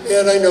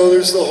 and I know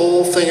there's the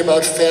whole thing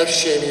about fat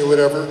shaming or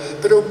whatever,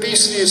 but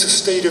obesity is a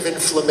state of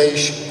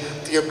inflammation.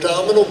 The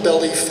abdominal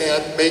belly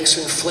fat makes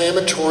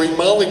inflammatory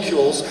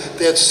molecules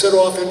that set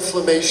off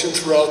inflammation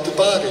throughout the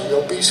body.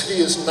 Obesity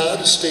is not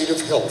a state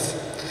of health.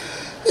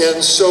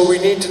 And so we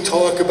need to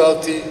talk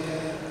about the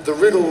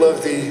riddle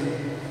of the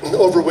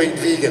overweight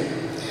vegan.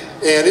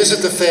 And is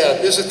it the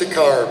fat? Is it the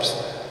carbs?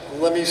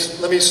 Let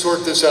me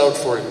sort this out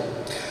for you.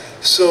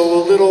 So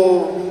a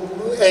little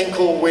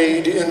ankle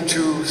wade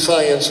into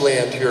science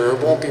land here. It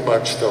won't be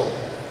much though.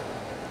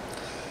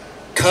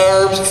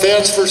 Carbs,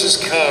 fats versus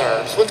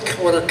carbs.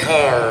 What are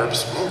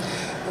carbs?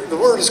 The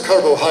word is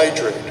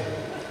carbohydrate.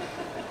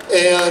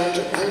 And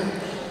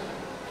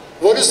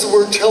what is the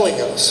word telling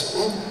us?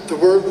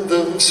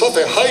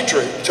 Something,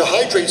 hydrate. To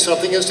hydrate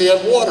something is to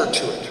add water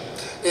to it.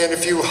 And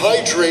if you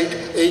hydrate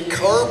a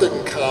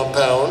carbon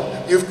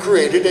compound, you've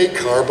created a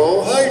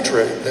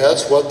carbohydrate.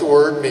 That's what the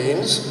word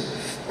means.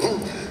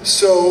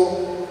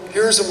 So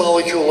here's a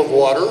molecule of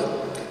water.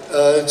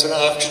 It's an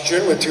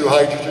oxygen with 2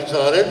 hydrogens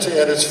on it,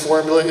 and its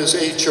formula is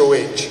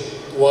HOH.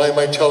 Why am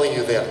I telling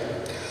you that?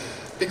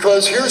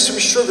 Because here's some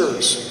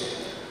sugars.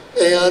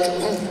 And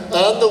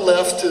on the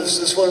left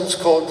is this one's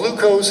called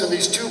glucose, and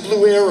these 2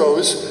 blue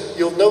arrows,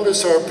 you'll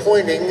notice are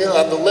pointing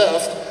on the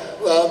left.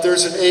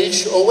 There's an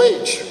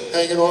HOH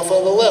hanging off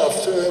on the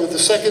left with the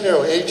second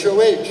arrow,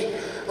 HOH.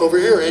 Over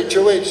here,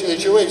 HOH,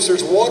 HOH.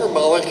 There's water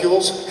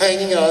molecules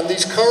hanging on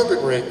these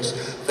carbon rings.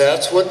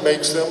 That's what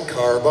makes them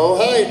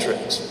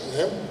carbohydrates.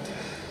 Yeah?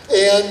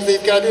 And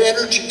they've got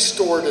energy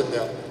stored in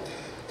them.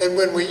 And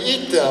when we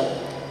eat them,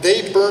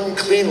 they burn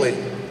cleanly.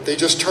 They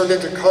just turn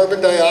into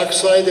carbon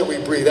dioxide that we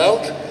breathe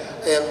out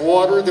and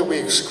water that we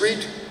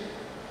excrete,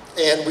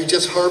 and we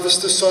just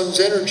harvest the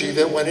sun's energy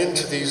that went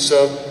into these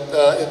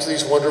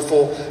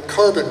wonderful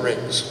carbon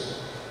rings.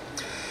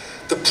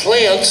 The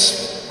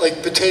plants,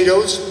 like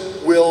potatoes,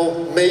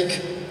 will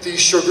make these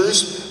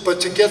sugars,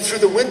 but to get through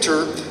the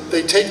winter,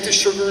 they take the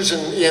sugars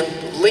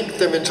and link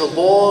them into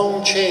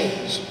long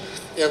chains.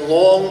 And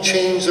long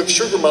chains of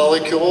sugar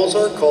molecules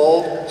are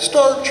called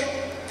starch.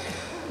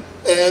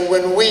 And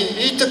when we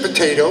eat the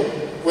potato,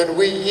 when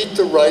we eat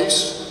the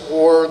rice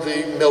or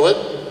the millet,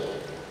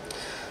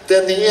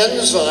 then the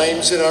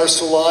enzymes in our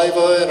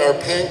saliva and our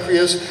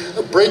pancreas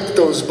break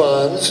those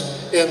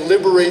bonds and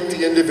liberate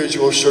the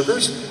individual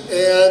sugars,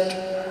 and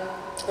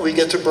we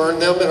get to burn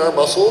them in our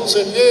muscles,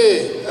 and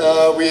yay,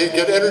 we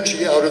get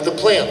energy out of the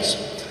plants.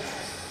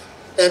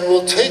 And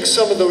we'll take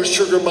some of those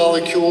sugar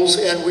molecules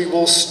and we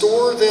will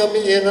store them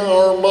in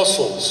our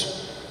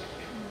muscles.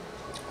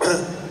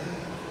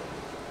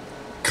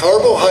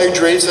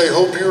 Carbohydrates, I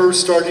hope you're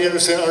starting to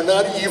understand, are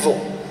not evil.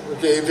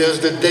 Okay? There's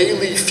the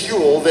daily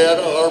fuel that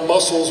our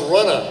muscles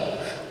run on.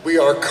 We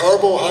are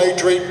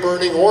carbohydrate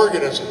burning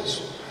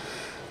organisms.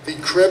 The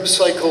Krebs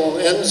cycle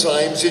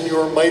enzymes in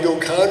your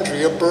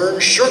mitochondria burn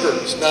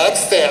sugars, not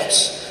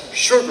fats.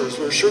 Sugars,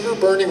 we're sugar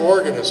burning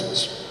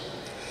organisms.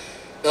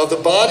 Now the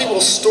body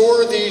will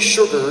store these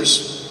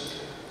sugars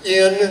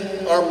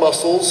in our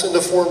muscles in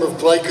the form of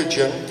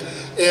glycogen,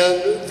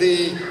 and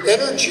the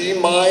energy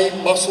my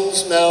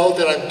muscles now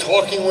that I'm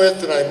talking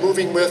with, that I'm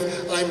moving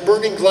with, I'm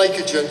burning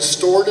glycogen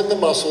stored in the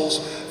muscles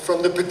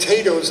from the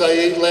potatoes I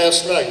ate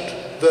last night.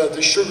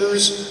 The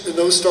sugars and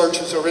those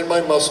starches are in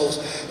my muscles,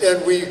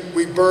 and we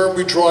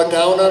draw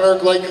down on our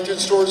glycogen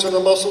stores in the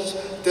muscles,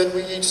 then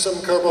we eat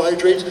some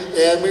carbohydrates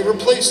and we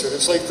replace it.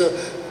 It's like the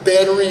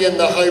battery in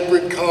the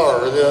hybrid car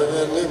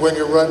when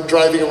you're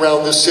driving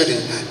around the city.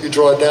 You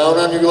draw down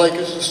on your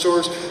glycogen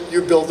stores,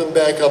 you build them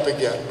back up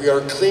again. We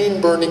are clean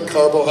burning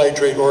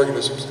carbohydrate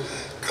organisms.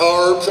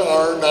 Carbs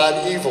are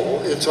not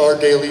evil, it's our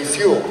daily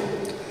fuel.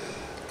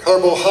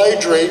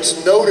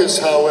 Carbohydrates, notice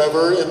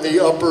however in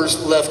the upper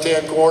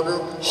left-hand corner,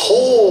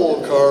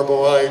 whole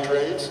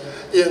carbohydrates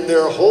in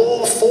their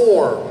whole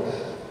form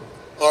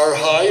are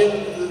high.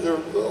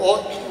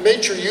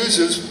 Nature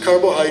uses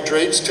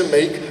carbohydrates to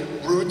make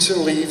roots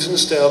and leaves and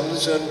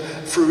stems and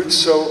fruits,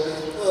 so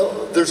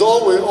there's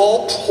always,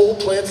 all whole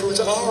plant foods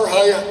are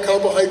high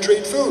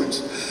carbohydrate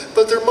foods,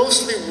 but they're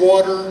mostly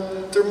water,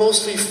 they're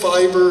mostly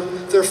fiber,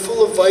 they're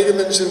full of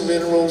vitamins and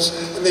minerals,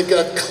 and they've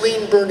got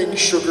clean burning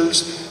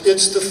sugars.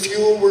 It's the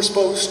fuel we're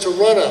supposed to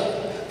run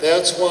on.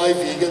 That's why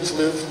vegans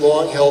live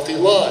long, healthy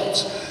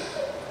lives.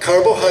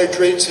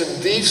 Carbohydrates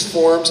in these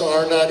forms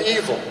are not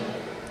evil.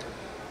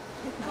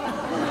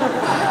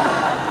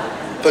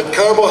 But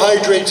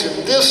carbohydrates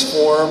in this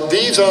form,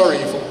 these are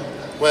evil.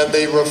 When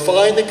they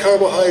refine the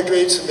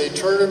carbohydrates and they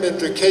turn them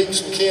into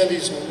cakes and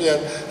candies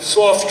and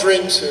soft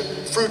drinks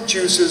and fruit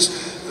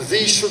juices,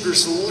 these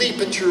sugars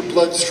leap into your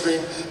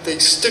bloodstream. They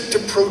stick to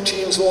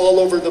proteins all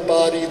over the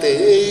body. They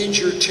age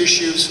your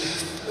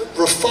tissues.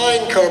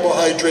 Refined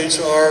carbohydrates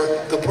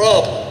are the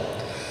problem.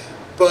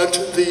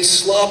 But the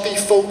sloppy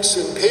folks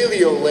in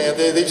paleo land,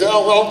 they say,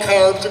 oh, all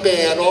carbs are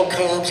bad, all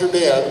carbs are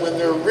bad, when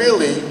they're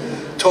really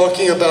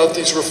talking about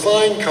these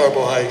refined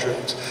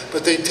carbohydrates.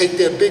 But they take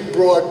that big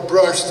broad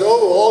brush,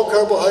 oh, all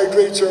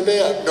carbohydrates are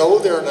bad. No,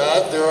 they're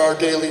not. They're our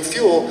daily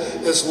fuel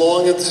as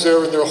long as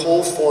they're in their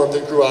whole form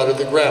that grew out of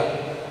the ground.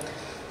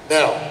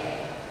 Now,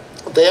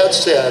 that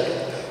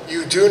said,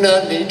 you do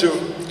not need to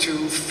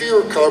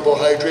fear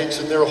carbohydrates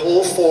in their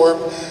whole form.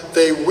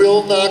 They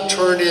will not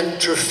turn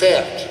into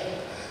fat.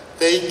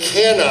 They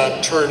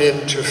cannot turn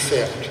into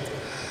fat.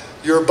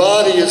 Your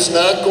body is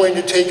not going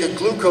to take a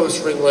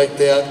glucose ring like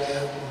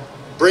that,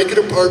 break it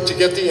apart to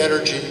get the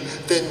energy,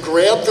 then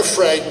grab the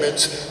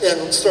fragments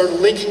and start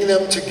linking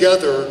them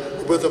together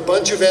with a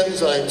bunch of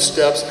enzyme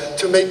steps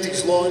to make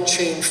these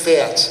long-chain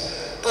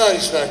fats.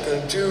 Body's not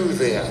going to do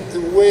that.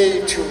 They're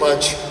way too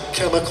much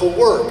chemical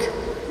work.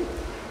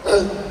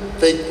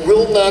 They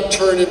will not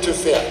turn into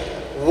fat.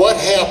 What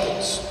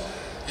happens?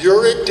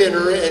 You're at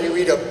dinner and you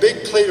eat a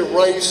big plate of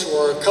rice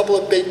or a couple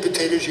of baked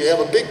potatoes. You have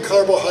a big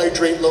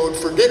carbohydrate load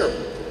for dinner.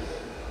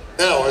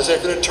 Now, is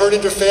that going to turn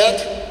into fat?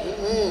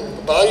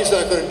 The body's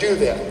not going to do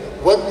that.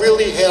 What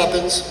really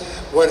happens?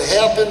 What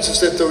happens is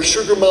that those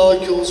sugar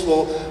molecules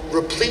will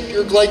replete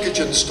your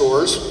glycogen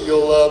stores.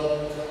 You'll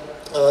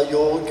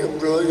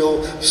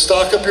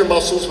stock up your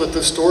muscles with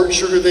the stored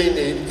sugar they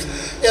need,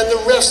 and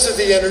the rest of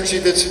the energy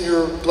that's in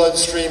your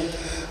bloodstream,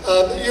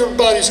 your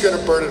body's going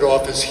to burn it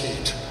off as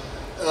heat.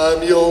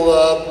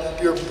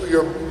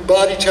 Your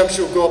body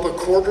temperature will go up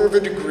 1/4 of a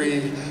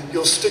degree.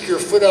 You'll stick your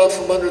foot out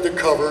from under the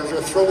covers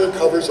or throw the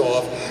covers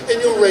off,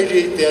 and you'll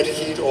radiate that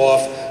heat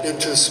off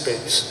into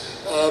space.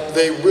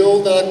 They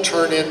will not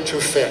turn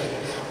into fat.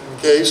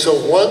 Okay, so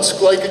once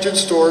glycogen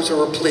stores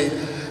are replete,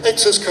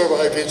 excess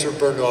carbohydrates are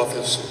burned off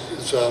as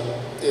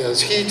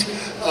heat.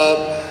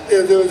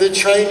 The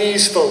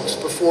Chinese folks,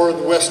 before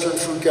the Western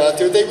food got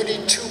there, they would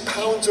eat 2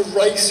 pounds of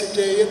rice a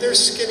day, and they're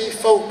skinny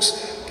folks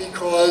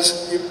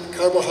because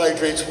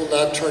carbohydrates will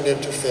not turn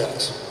into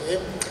fats.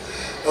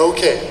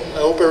 Okay, I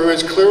hope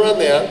everyone's clear on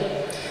that.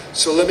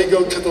 So let me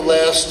go to the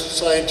last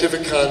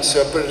scientific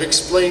concept, but it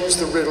explains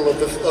the riddle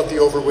of the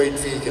overweight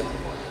vegan.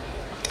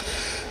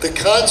 The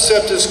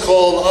concept is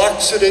called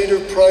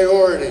oxidative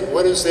priority.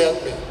 What does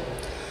that mean?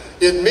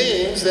 It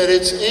means that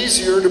it's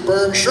easier to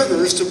burn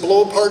sugars to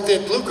blow apart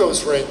that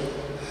glucose ring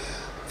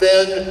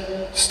than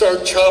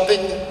start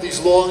chopping these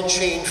long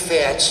chain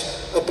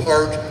fats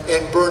apart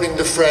and burning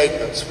the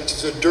fragments, which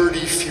is a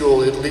dirty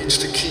fuel. It leads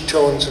to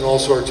ketones and all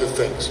sorts of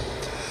things.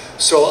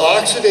 So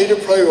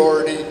oxidative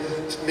priority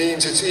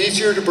means it's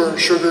easier to burn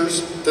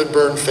sugars than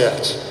burn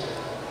fats.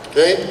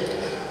 Okay?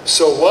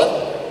 So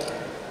what?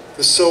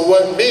 So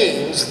what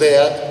means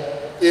that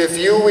if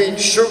you eat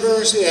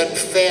sugars and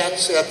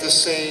fats at the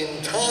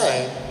same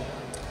time,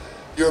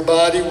 your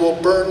body will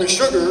burn the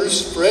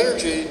sugars for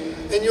energy,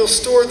 and you'll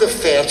store the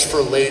fats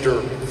for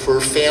later, for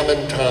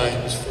famine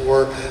times,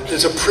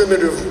 there's a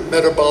primitive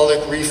metabolic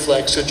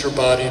reflex that your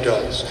body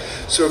does.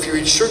 So if you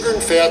eat sugar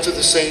and fats at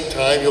the same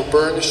time, you'll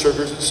burn the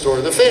sugars and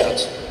store the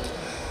fats.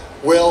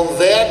 Well,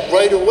 that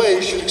right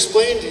away should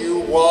explain to you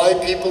why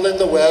people in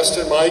the West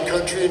and my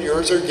country and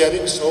yours are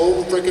getting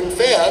so freaking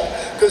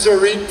fat, because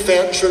they're eating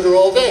fat and sugar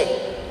all day.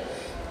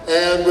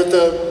 And with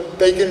the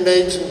bacon and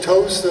eggs and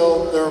toast,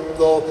 they'll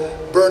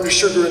burn the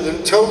sugar in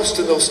the toast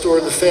and they'll store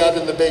the fat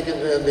in the bacon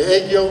and the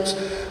egg yolks.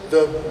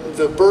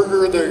 The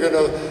burger, they're going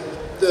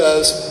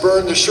to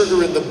burn the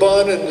sugar in the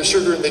bun and the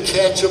sugar in the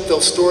ketchup. They'll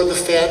store the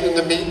fat in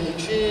the meat and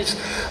the cheese.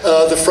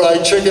 The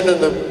fried chicken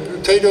and the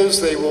potatoes,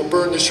 they will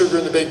burn the sugar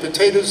in the baked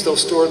potatoes. They'll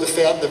store the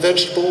fat in the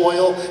vegetable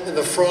oil in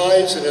the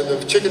fries and in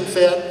the chicken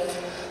fat.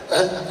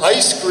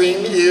 Ice cream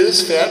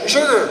is fat and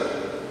sugar.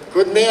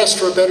 Couldn't ask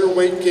for a better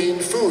weight gain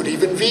food,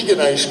 even vegan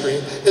ice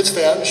cream. It's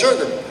fat and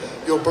sugar.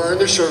 You'll burn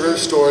the sugar,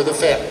 store the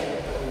fat.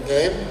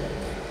 Okay?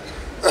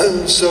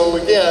 And so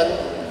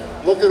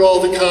again, look at all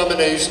the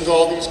combinations,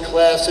 all these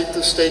classic,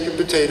 the steak and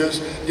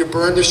potatoes. You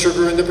burn the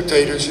sugar in the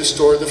potatoes, you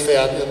store the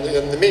fat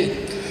in the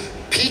meat.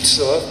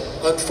 Pizza,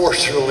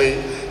 unfortunately,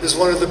 is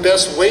one of the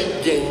best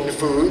weight gain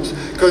foods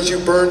because you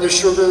burn the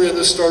sugar in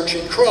the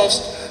starchy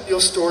crust,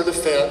 you'll store the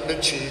fat in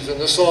the cheese and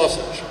the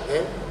sausage.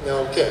 Okay?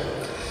 Okay.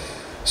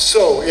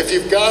 So if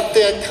you've got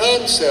that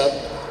concept,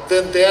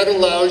 then that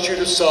allows you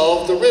to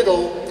solve the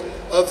riddle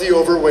of the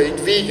overweight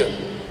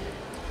vegan.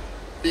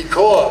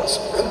 Because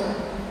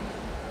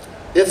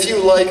if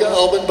you like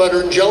almond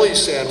butter and jelly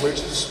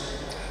sandwiches,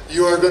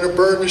 you are going to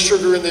burn the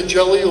sugar in the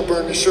jelly, you'll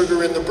burn the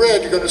sugar in the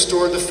bread, you're going to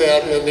store the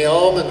fat in the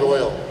almond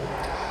oil.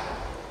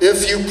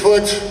 If you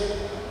put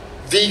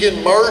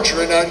vegan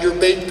margarine on your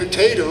baked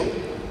potato,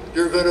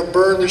 you're going to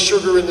burn the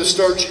sugar in the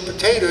starchy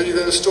potato, you're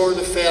going to store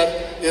the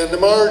fat in the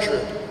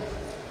margarine.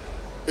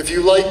 If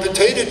you like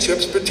potato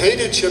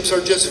chips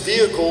are just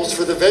vehicles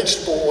for the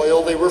vegetable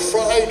oil they were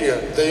fried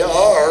in. They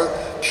are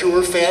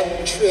pure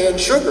fat and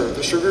sugar.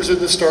 The sugar's in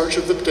the starch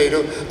of the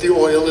potato, the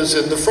oil is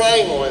in the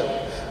frying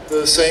oil.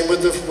 The same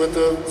with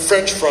the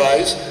French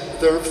fries,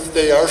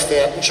 they are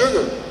fat and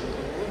sugar.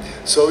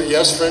 So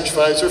yes, French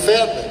fries are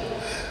fattening.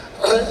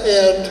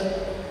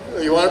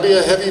 And you want to be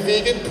a heavy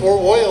vegan? Pour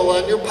oil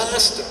on your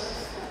pasta.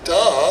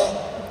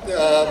 Duh.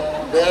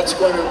 That's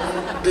going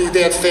to be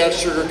that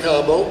fat-sugar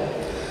combo.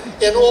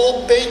 And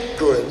all baked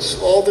goods,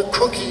 all the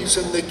cookies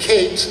and the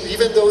cakes,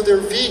 even though they're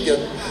vegan,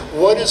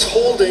 what is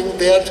holding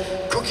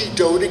that cookie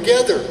dough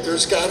together?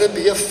 There's got to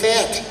be a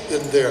fat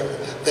in there.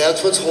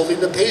 That's what's holding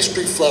the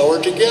pastry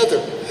flour together.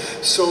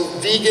 So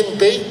vegan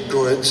baked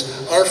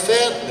goods are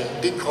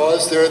fattening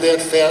because they're that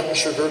fat and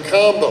sugar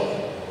combo.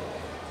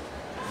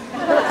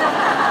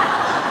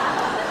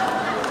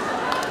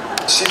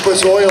 She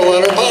puts oil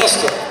on her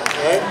pasta,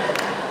 right?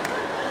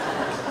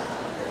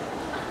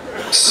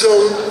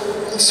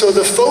 So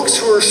the folks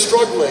who are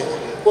struggling,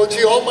 well,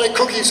 gee, all my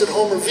cookies at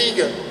home are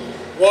vegan.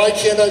 Why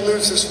can't I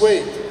lose this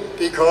weight?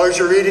 Because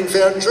you're eating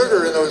fat and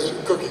sugar in those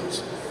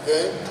cookies,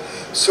 okay?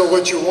 So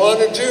what you want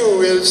to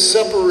do is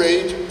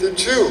separate the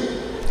two.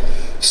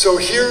 So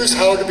here's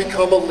how to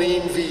become a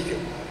lean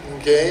vegan,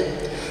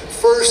 okay?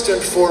 First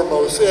and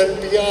foremost, and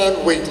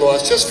beyond weight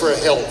loss, just for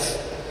health.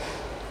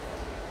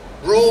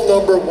 Rule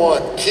number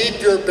one,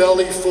 keep your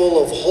belly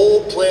full of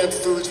whole plant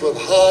foods with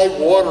high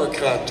water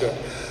content.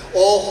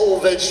 All whole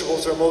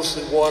vegetables are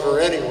mostly water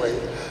anyway,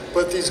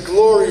 but these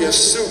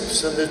glorious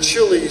soups and the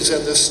chilies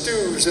and the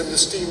stews and the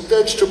steamed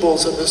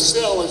vegetables and the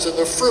salads and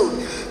the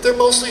fruit, they're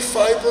mostly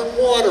fiber and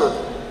water.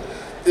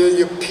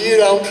 You pee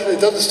it out,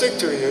 it doesn't stick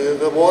to you.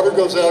 The water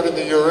goes out in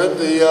the urine,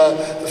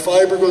 the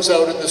fiber goes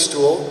out in the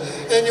stool,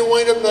 and you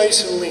wind up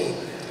nice and lean.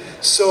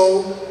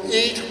 So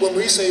eat, when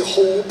we say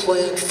whole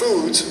plant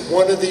foods,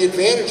 one of the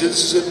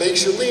advantages is it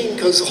makes you lean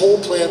because whole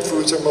plant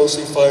foods are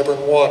mostly fiber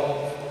and water,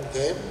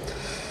 okay?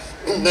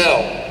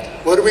 Now,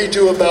 what do we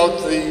do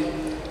about the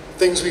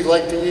things we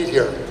like to eat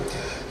here?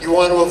 You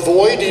want to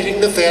avoid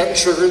eating the fat and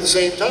sugar at the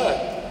same time.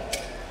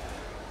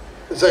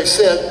 As I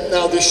said,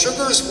 now the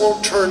sugars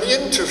won't turn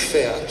into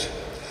fat,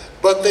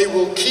 but they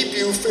will keep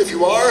you, if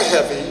you are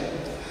heavy,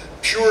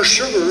 pure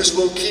sugars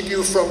will keep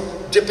you from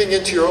dipping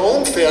into your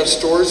own fat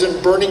stores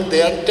and burning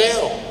that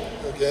down,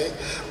 okay?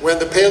 When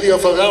the paleo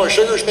folks, oh,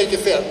 sugars make you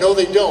fat. No,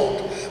 they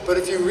don't. But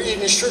if you're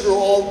eating sugar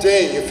all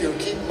day, if you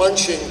keep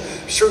munching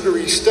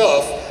sugary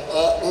stuff,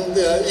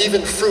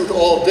 even fruit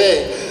all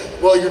day,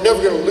 well, you're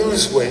never going to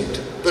lose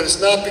weight, but it's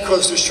not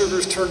because the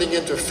sugar's turning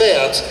into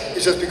fats,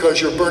 it's just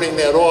because you're burning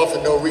that off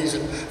and no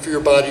reason for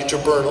your body to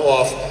burn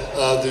off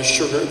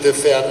the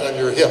fat on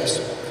your hips.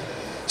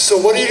 So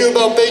what do you do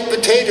about baked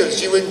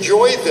potatoes? You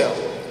enjoy them,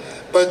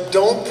 but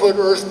don't put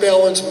Earth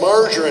Balance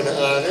margarine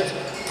on it,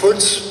 put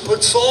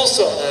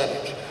salsa on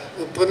it.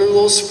 Put a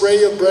little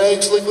spray of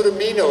Bragg's liquid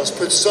aminos,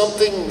 put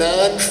something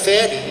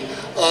non-fatty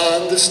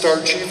on the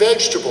starchy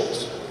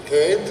vegetables.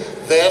 Okay?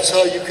 That's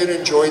how you can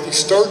enjoy these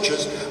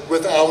starches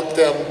without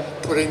them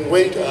putting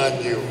weight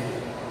on you.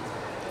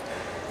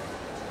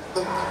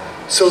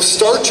 So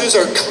starches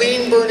are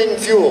clean burning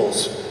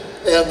fuels.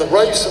 And the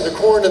rice and the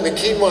corn and the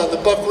quinoa and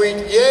the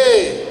buckwheat,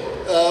 yay!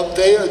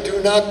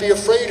 Do not be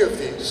afraid of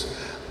these.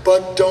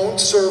 But don't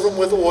serve them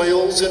with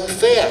oils and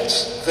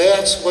fats.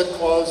 That's what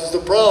causes the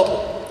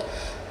problem.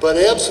 But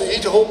absolutely,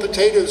 eat whole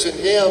potatoes and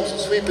yams and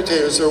sweet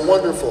potatoes, they're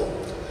wonderful.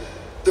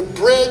 The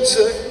breads,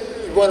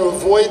 you want to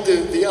avoid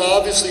the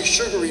obviously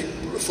sugary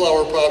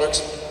flour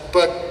products,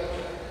 but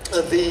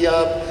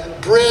the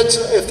Breads,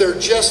 if they're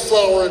just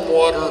flour and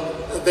water,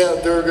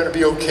 they're going to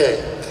be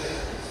okay.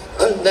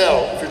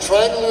 Now, if you're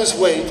trying to lose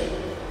weight,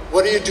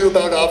 what do you do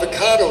about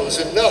avocados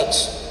and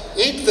nuts?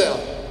 Eat them,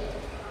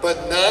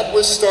 but not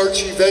with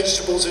starchy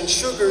vegetables and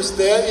sugars.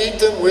 Eat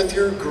them with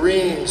your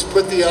greens.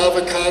 Put the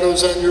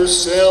avocados on your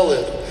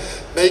salad.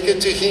 Make a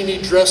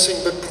tahini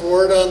dressing, but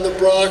pour it on the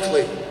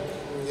broccoli.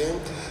 Okay?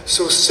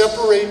 So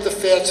separate the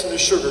fats and the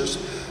sugars.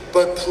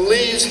 But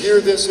please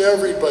hear this,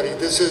 everybody.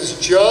 This is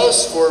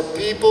just for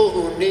people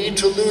who need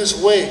to lose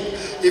weight.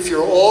 If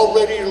you're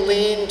already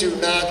lean, do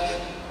not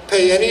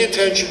pay any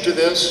attention to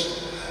this.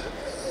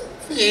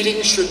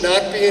 Eating should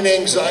not be an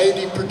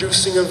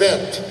anxiety-producing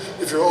event.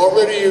 If you're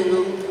already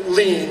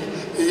lean,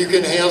 you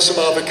can have some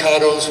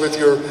avocados with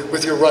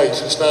your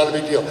rice. It's not a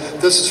big deal.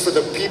 This is for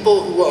the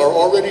people who are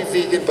already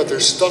vegan, but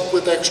they're stuck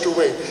with extra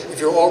weight. If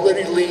you're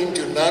already lean,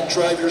 do not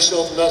drive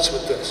yourself nuts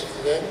with this.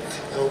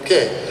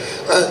 Okay.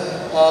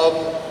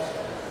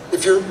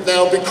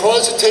 Now,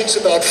 because it takes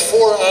about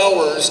 4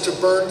 hours to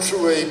burn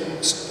through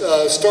a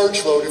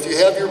starch load, if you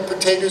have your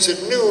potatoes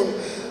at noon,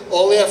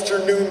 all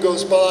afternoon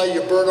goes by,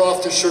 you burn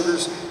off the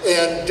sugars,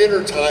 and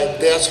dinner time,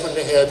 that's when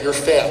to have your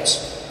fats.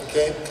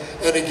 Okay.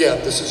 And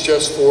again, this is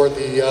just for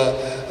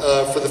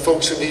the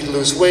folks who need to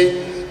lose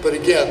weight. But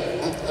again,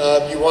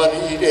 you want to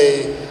eat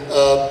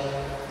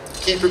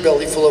keep your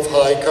belly full of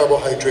high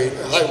carbohydrate,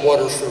 high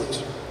water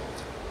foods.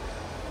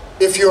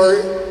 If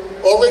you're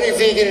already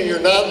vegan and you're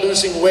not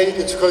losing weight,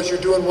 it's because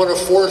you're doing one of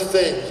 4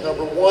 things.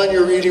 Number 1,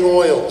 you're eating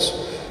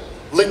oils,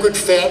 liquid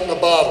fat in a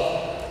bottle.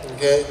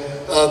 Okay,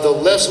 the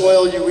less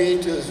oil you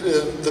eat,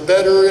 the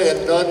better,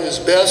 and none is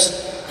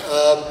best.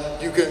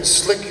 You can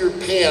slick your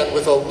pan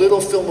with a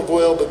little film of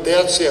oil, but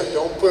that's it.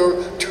 Don't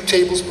put 2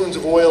 tablespoons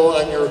of oil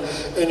on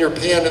your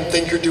pan and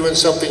think you're doing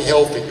something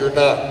healthy. You're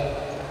not.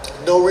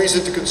 No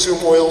reason to consume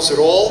oils at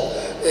all,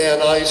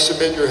 and I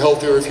submit you're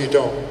healthier if you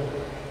don't.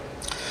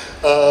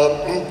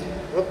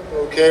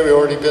 Okay, we've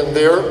already been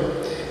there.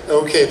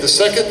 Okay, the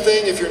second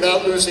thing, if you're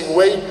not losing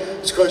weight,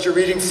 it's because you're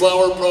eating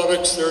flour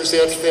products. There's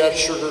that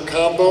fat-sugar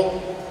combo.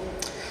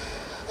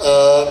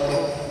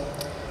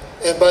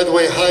 And by the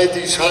way,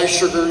 these high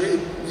sugar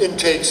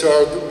intakes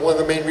are one of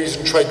the main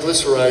reasons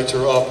triglycerides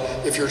are up.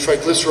 If your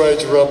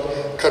triglycerides are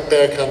up, cut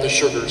back on the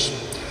sugars.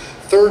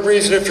 Third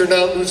reason, if you're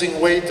not losing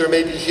weight, there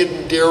may be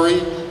hidden dairy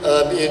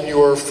in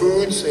your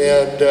foods,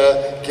 and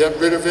get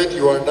rid of it.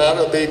 You are not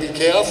a baby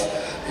calf.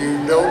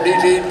 You don't need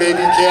to eat baby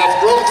calf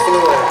growth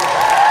fluid.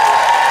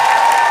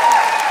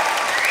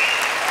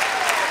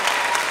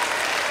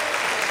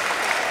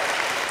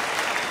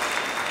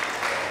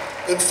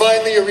 And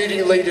finally, you're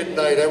eating late at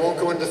night. I won't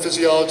go into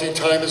physiology,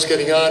 time is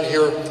getting on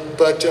here,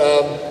 but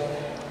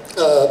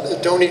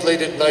don't eat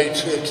late at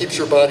night. It keeps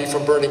your body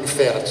from burning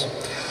fats.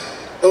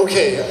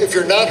 Okay, if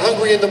you're not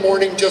hungry in the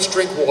morning, just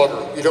drink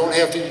water. You don't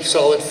have to eat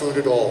solid food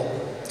at all.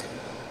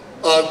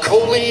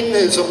 Choline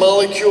is a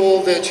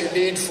molecule that you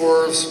need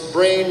for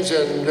brains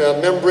and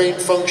membrane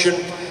function.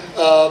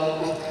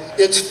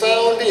 It's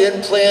found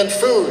in plant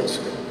foods.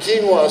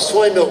 Quinoa,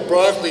 soy milk,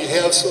 broccoli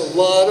has a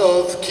lot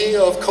of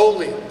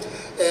choline.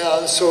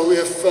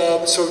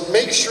 So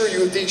make sure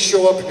these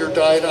show up in your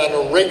diet on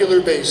a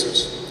regular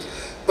basis.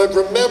 But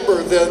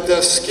remember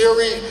the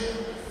scary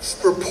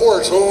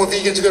reports,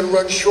 vegans are going to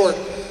run short,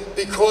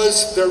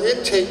 because their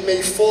intake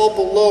may fall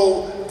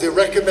below the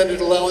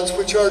recommended allowance,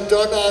 which are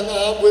done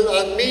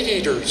on meat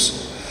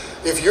eaters.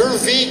 If you're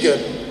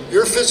vegan,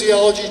 your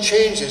physiology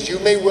changes. You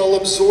may well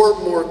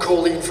absorb more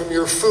choline from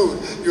your food.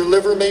 Your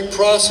liver may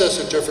process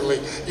it differently.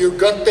 Your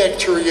gut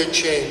bacteria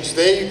change.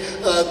 They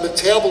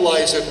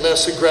metabolize it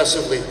less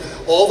aggressively.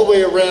 All the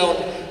way around,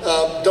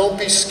 don't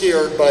be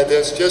scared by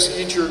this. Just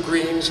eat your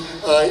greens,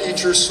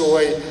 eat your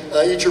soy,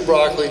 eat your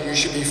broccoli. You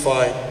should be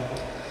fine.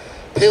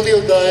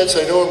 Paleo diets,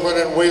 I know I'm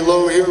running way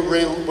low here,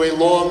 way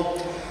long.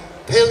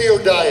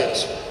 Paleo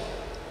diets,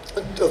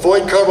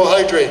 avoid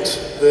carbohydrates.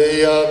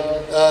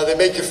 They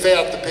make you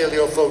fat, the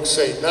paleo folks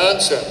say.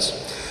 Nonsense.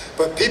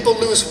 But people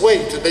lose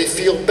weight and they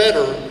feel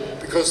better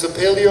because the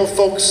paleo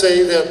folks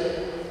say that,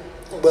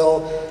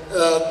 well,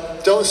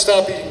 don't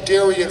stop eating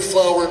dairy and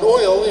flour and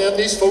oil, and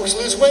these folks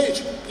lose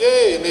weight.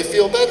 Yay, and they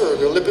feel better,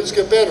 their lipids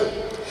get better.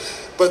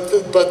 But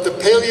the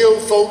paleo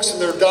folks and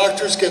their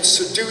doctors get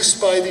seduced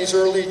by these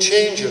early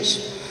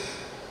changes.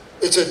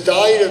 It's a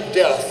diet of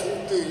death.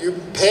 You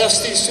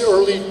pass these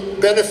early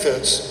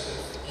benefits,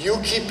 you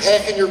keep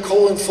packing your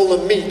colon full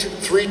of meat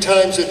 3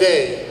 times a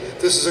day.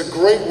 This is a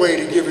great way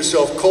to give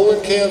yourself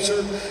colon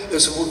cancer.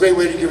 It's a great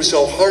way to give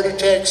yourself heart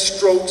attacks,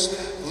 strokes,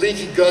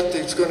 leaky gut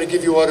that's going to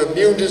give you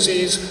autoimmune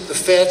disease. The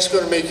fat's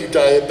going to make you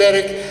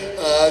diabetic.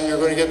 You're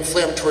going to get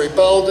inflammatory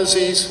bowel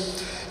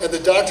disease. And the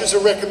doctors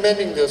are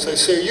recommending this. I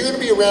say, are you going to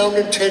be around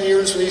in 10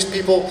 years when these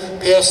people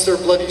pass their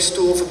bloody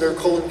stool from their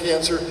colon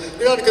cancer?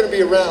 You're not going to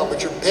be around,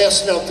 but you're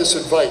passing out this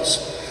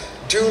advice.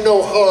 Do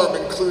no harm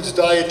includes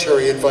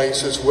dietary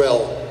advice as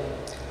well.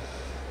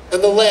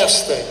 And the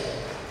last thing.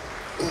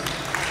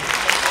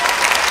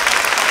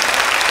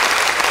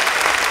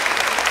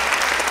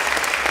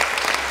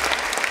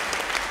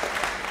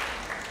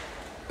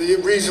 The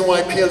reason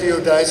why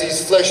paleo diets,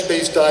 these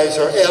flesh-based diets,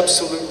 are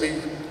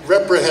absolutely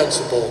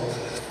reprehensible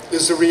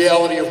is the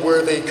reality of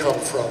where they come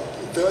from.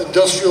 The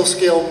industrial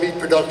scale meat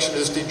production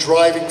is the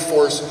driving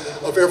force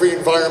of every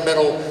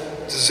environmental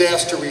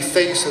disaster we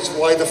face. It's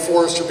why the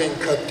forests are being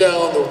cut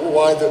down,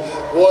 why the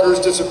water is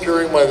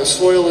disappearing, why the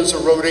soil is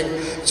eroding.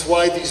 It's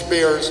why these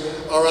bears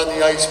are on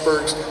the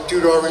icebergs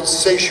due to our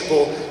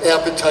insatiable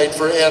appetite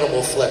for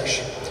animal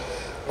flesh.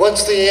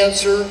 What's the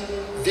answer?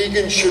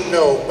 Vegans should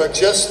know, but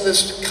just in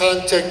this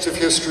context of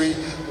history,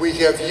 we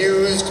have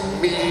used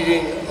meat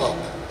eating up.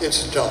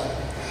 It's done.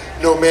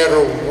 No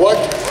matter what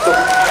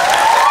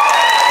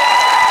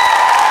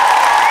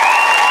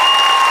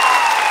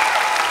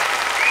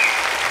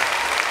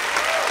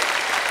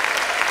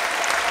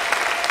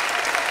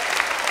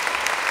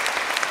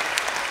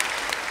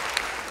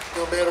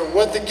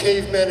the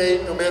cavemen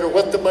ate, no matter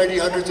what the mighty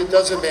hundreds, it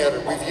doesn't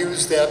matter. We've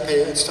used that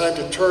page. It's time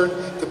to turn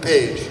the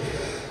page.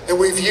 And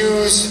we've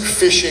used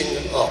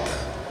fishing up.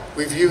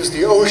 We've used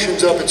the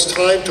oceans up. It's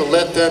time to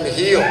let them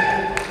heal.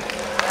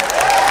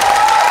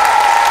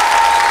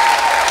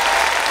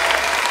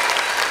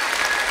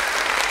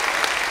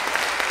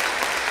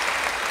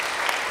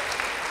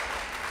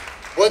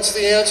 What's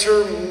the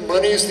answer?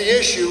 Money is the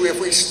issue.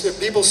 If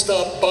people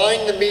stop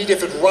buying the meat,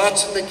 if it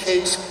rots in the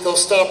case, they'll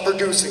stop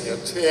producing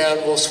it,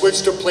 and we'll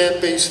switch to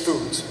plant-based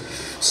foods.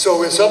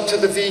 So it's up to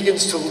the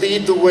vegans to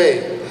lead the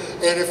way.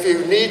 And if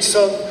you need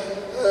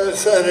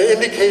an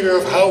indicator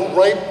of how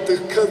ripe the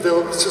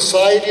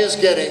society is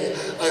getting,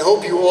 I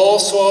hope you all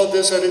saw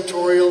this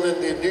editorial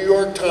in the New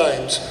York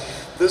Times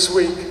this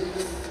week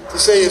to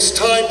say it's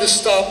time to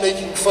stop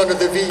making fun of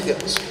the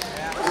vegans.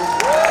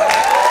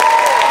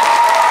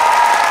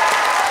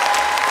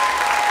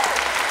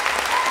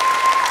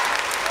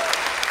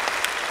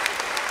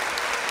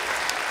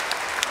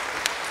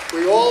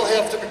 We all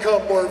have to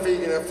become more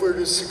vegan. If we're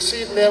to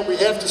succeed in that, we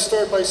have to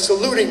start by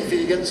saluting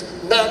vegans,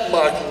 not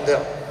mocking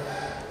them.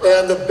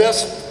 And the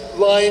best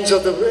lines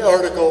of the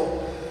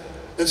article,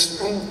 it's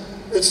time,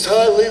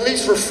 at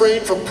least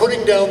refrain from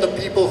putting down the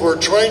people who are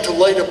trying to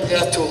light a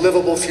path to a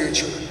livable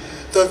future.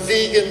 The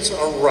vegans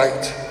are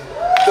right.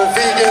 The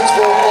vegans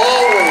were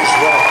always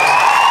right.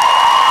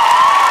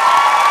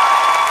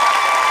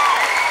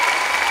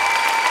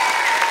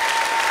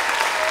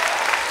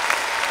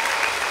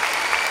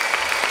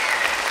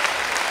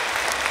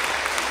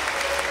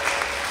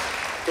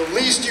 The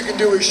least you can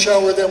do is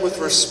shower them with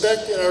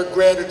respect and our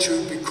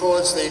gratitude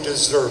because they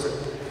deserve it.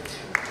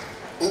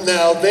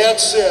 Now, that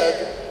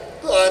said,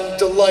 I'm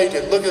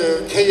delighted. Look at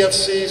the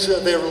KFCs.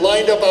 They're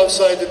lined up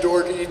outside the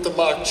door to eat the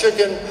mock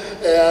chicken,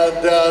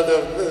 and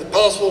the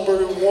Impossible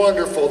Burger,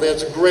 wonderful.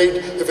 That's great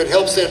if it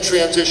helps that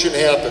transition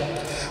happen.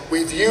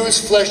 We've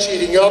used flesh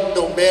eating up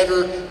no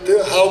matter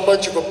how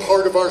much of a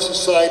part of our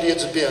society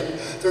it's been.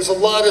 There's a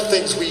lot of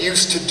things we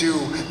used to do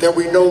that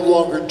we no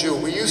longer do.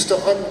 We used to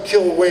hunt and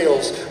kill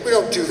whales. We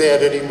don't do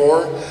that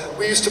anymore.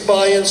 We used to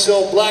buy and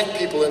sell black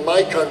people in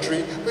my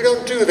country. We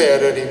don't do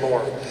that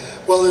anymore.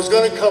 Well, there's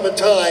going to come a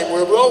time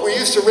where, well, we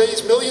used to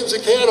raise millions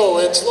of cattle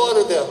and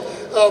slaughter them.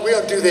 We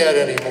don't do that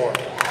anymore.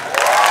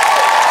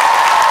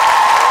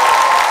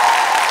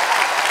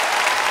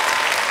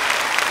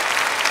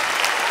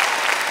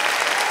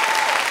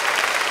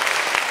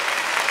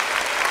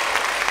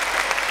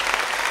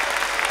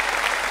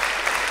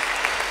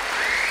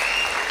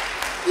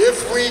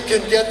 If we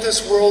can get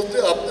this world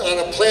on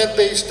a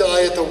plant-based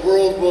diet, the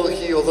world will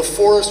heal. The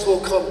forests will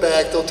come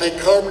back. They'll take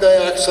carbon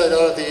dioxide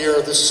out of the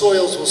air. The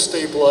soils will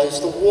stabilize.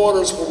 The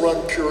waters will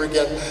run pure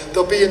again.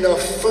 There'll be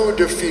enough food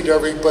to feed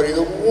everybody.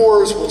 The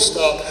wars will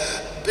stop.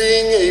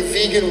 Being a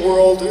vegan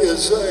world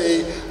is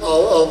a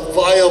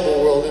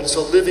viable world. It's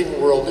a living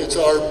world. It's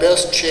our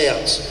best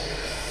chance.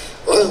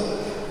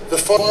 The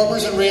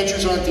farmers and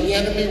ranchers aren't the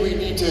enemy. We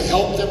need to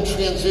help them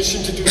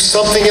transition to do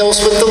something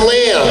else with the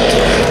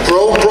land.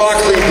 Grow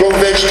broccoli, grow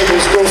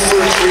vegetables, grow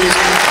fruit trees.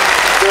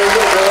 They're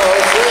our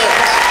friends.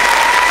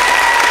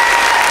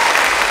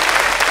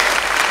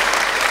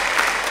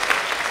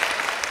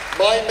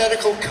 My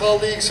medical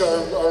colleagues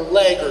are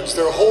laggards.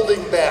 They're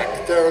holding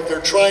back. They're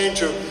trying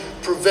to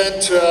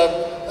prevent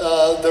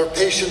their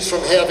patients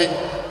from having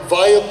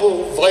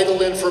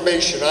vital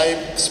information. I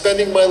am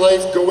spending my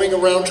life going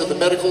around to the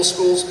medical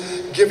schools,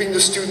 giving the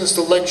students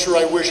the lecture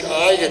I wish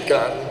I had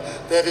gotten,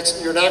 that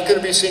you're not going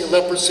to be seeing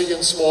leprosy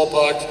and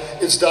smallpox,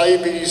 it's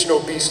diabetes and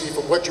obesity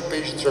from what your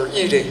patients are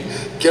eating.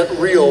 Get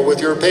real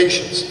with your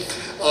patients.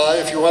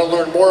 If you want to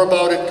learn more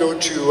about it, go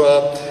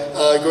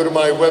to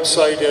my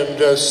website and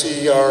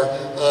see our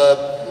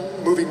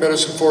Moving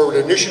Medicine Forward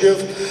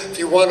initiative. If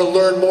you want to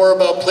learn more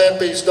about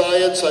plant-based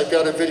diets, I've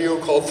got a video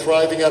called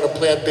Thriving on a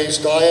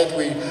Plant-Based Diet.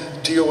 We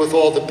deal with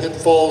all the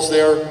pitfalls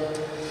there.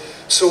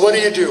 So what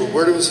do?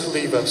 Where does it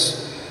leave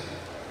us?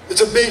 It's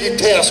a big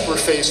task we're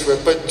faced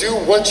with, but do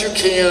what you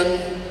can,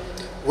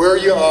 where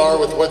you are,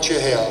 with what you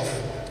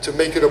have, to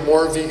make it a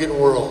more vegan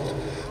world.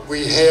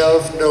 We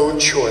have no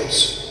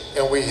choice,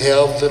 and we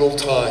have little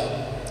time.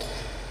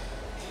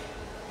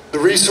 The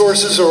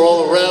resources are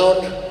all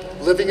around.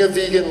 living a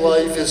vegan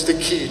life is the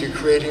key to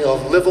creating a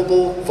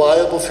livable,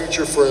 viable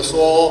future for us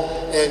all,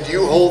 and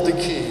you hold the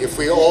key. If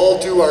we all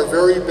do our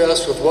very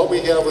best with what we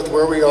have, with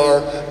where we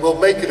are, we'll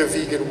make it a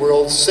vegan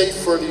world, safe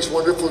for these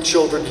wonderful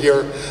children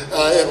here,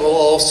 and we'll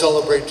all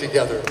celebrate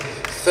together.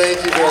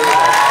 Thank you very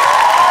much.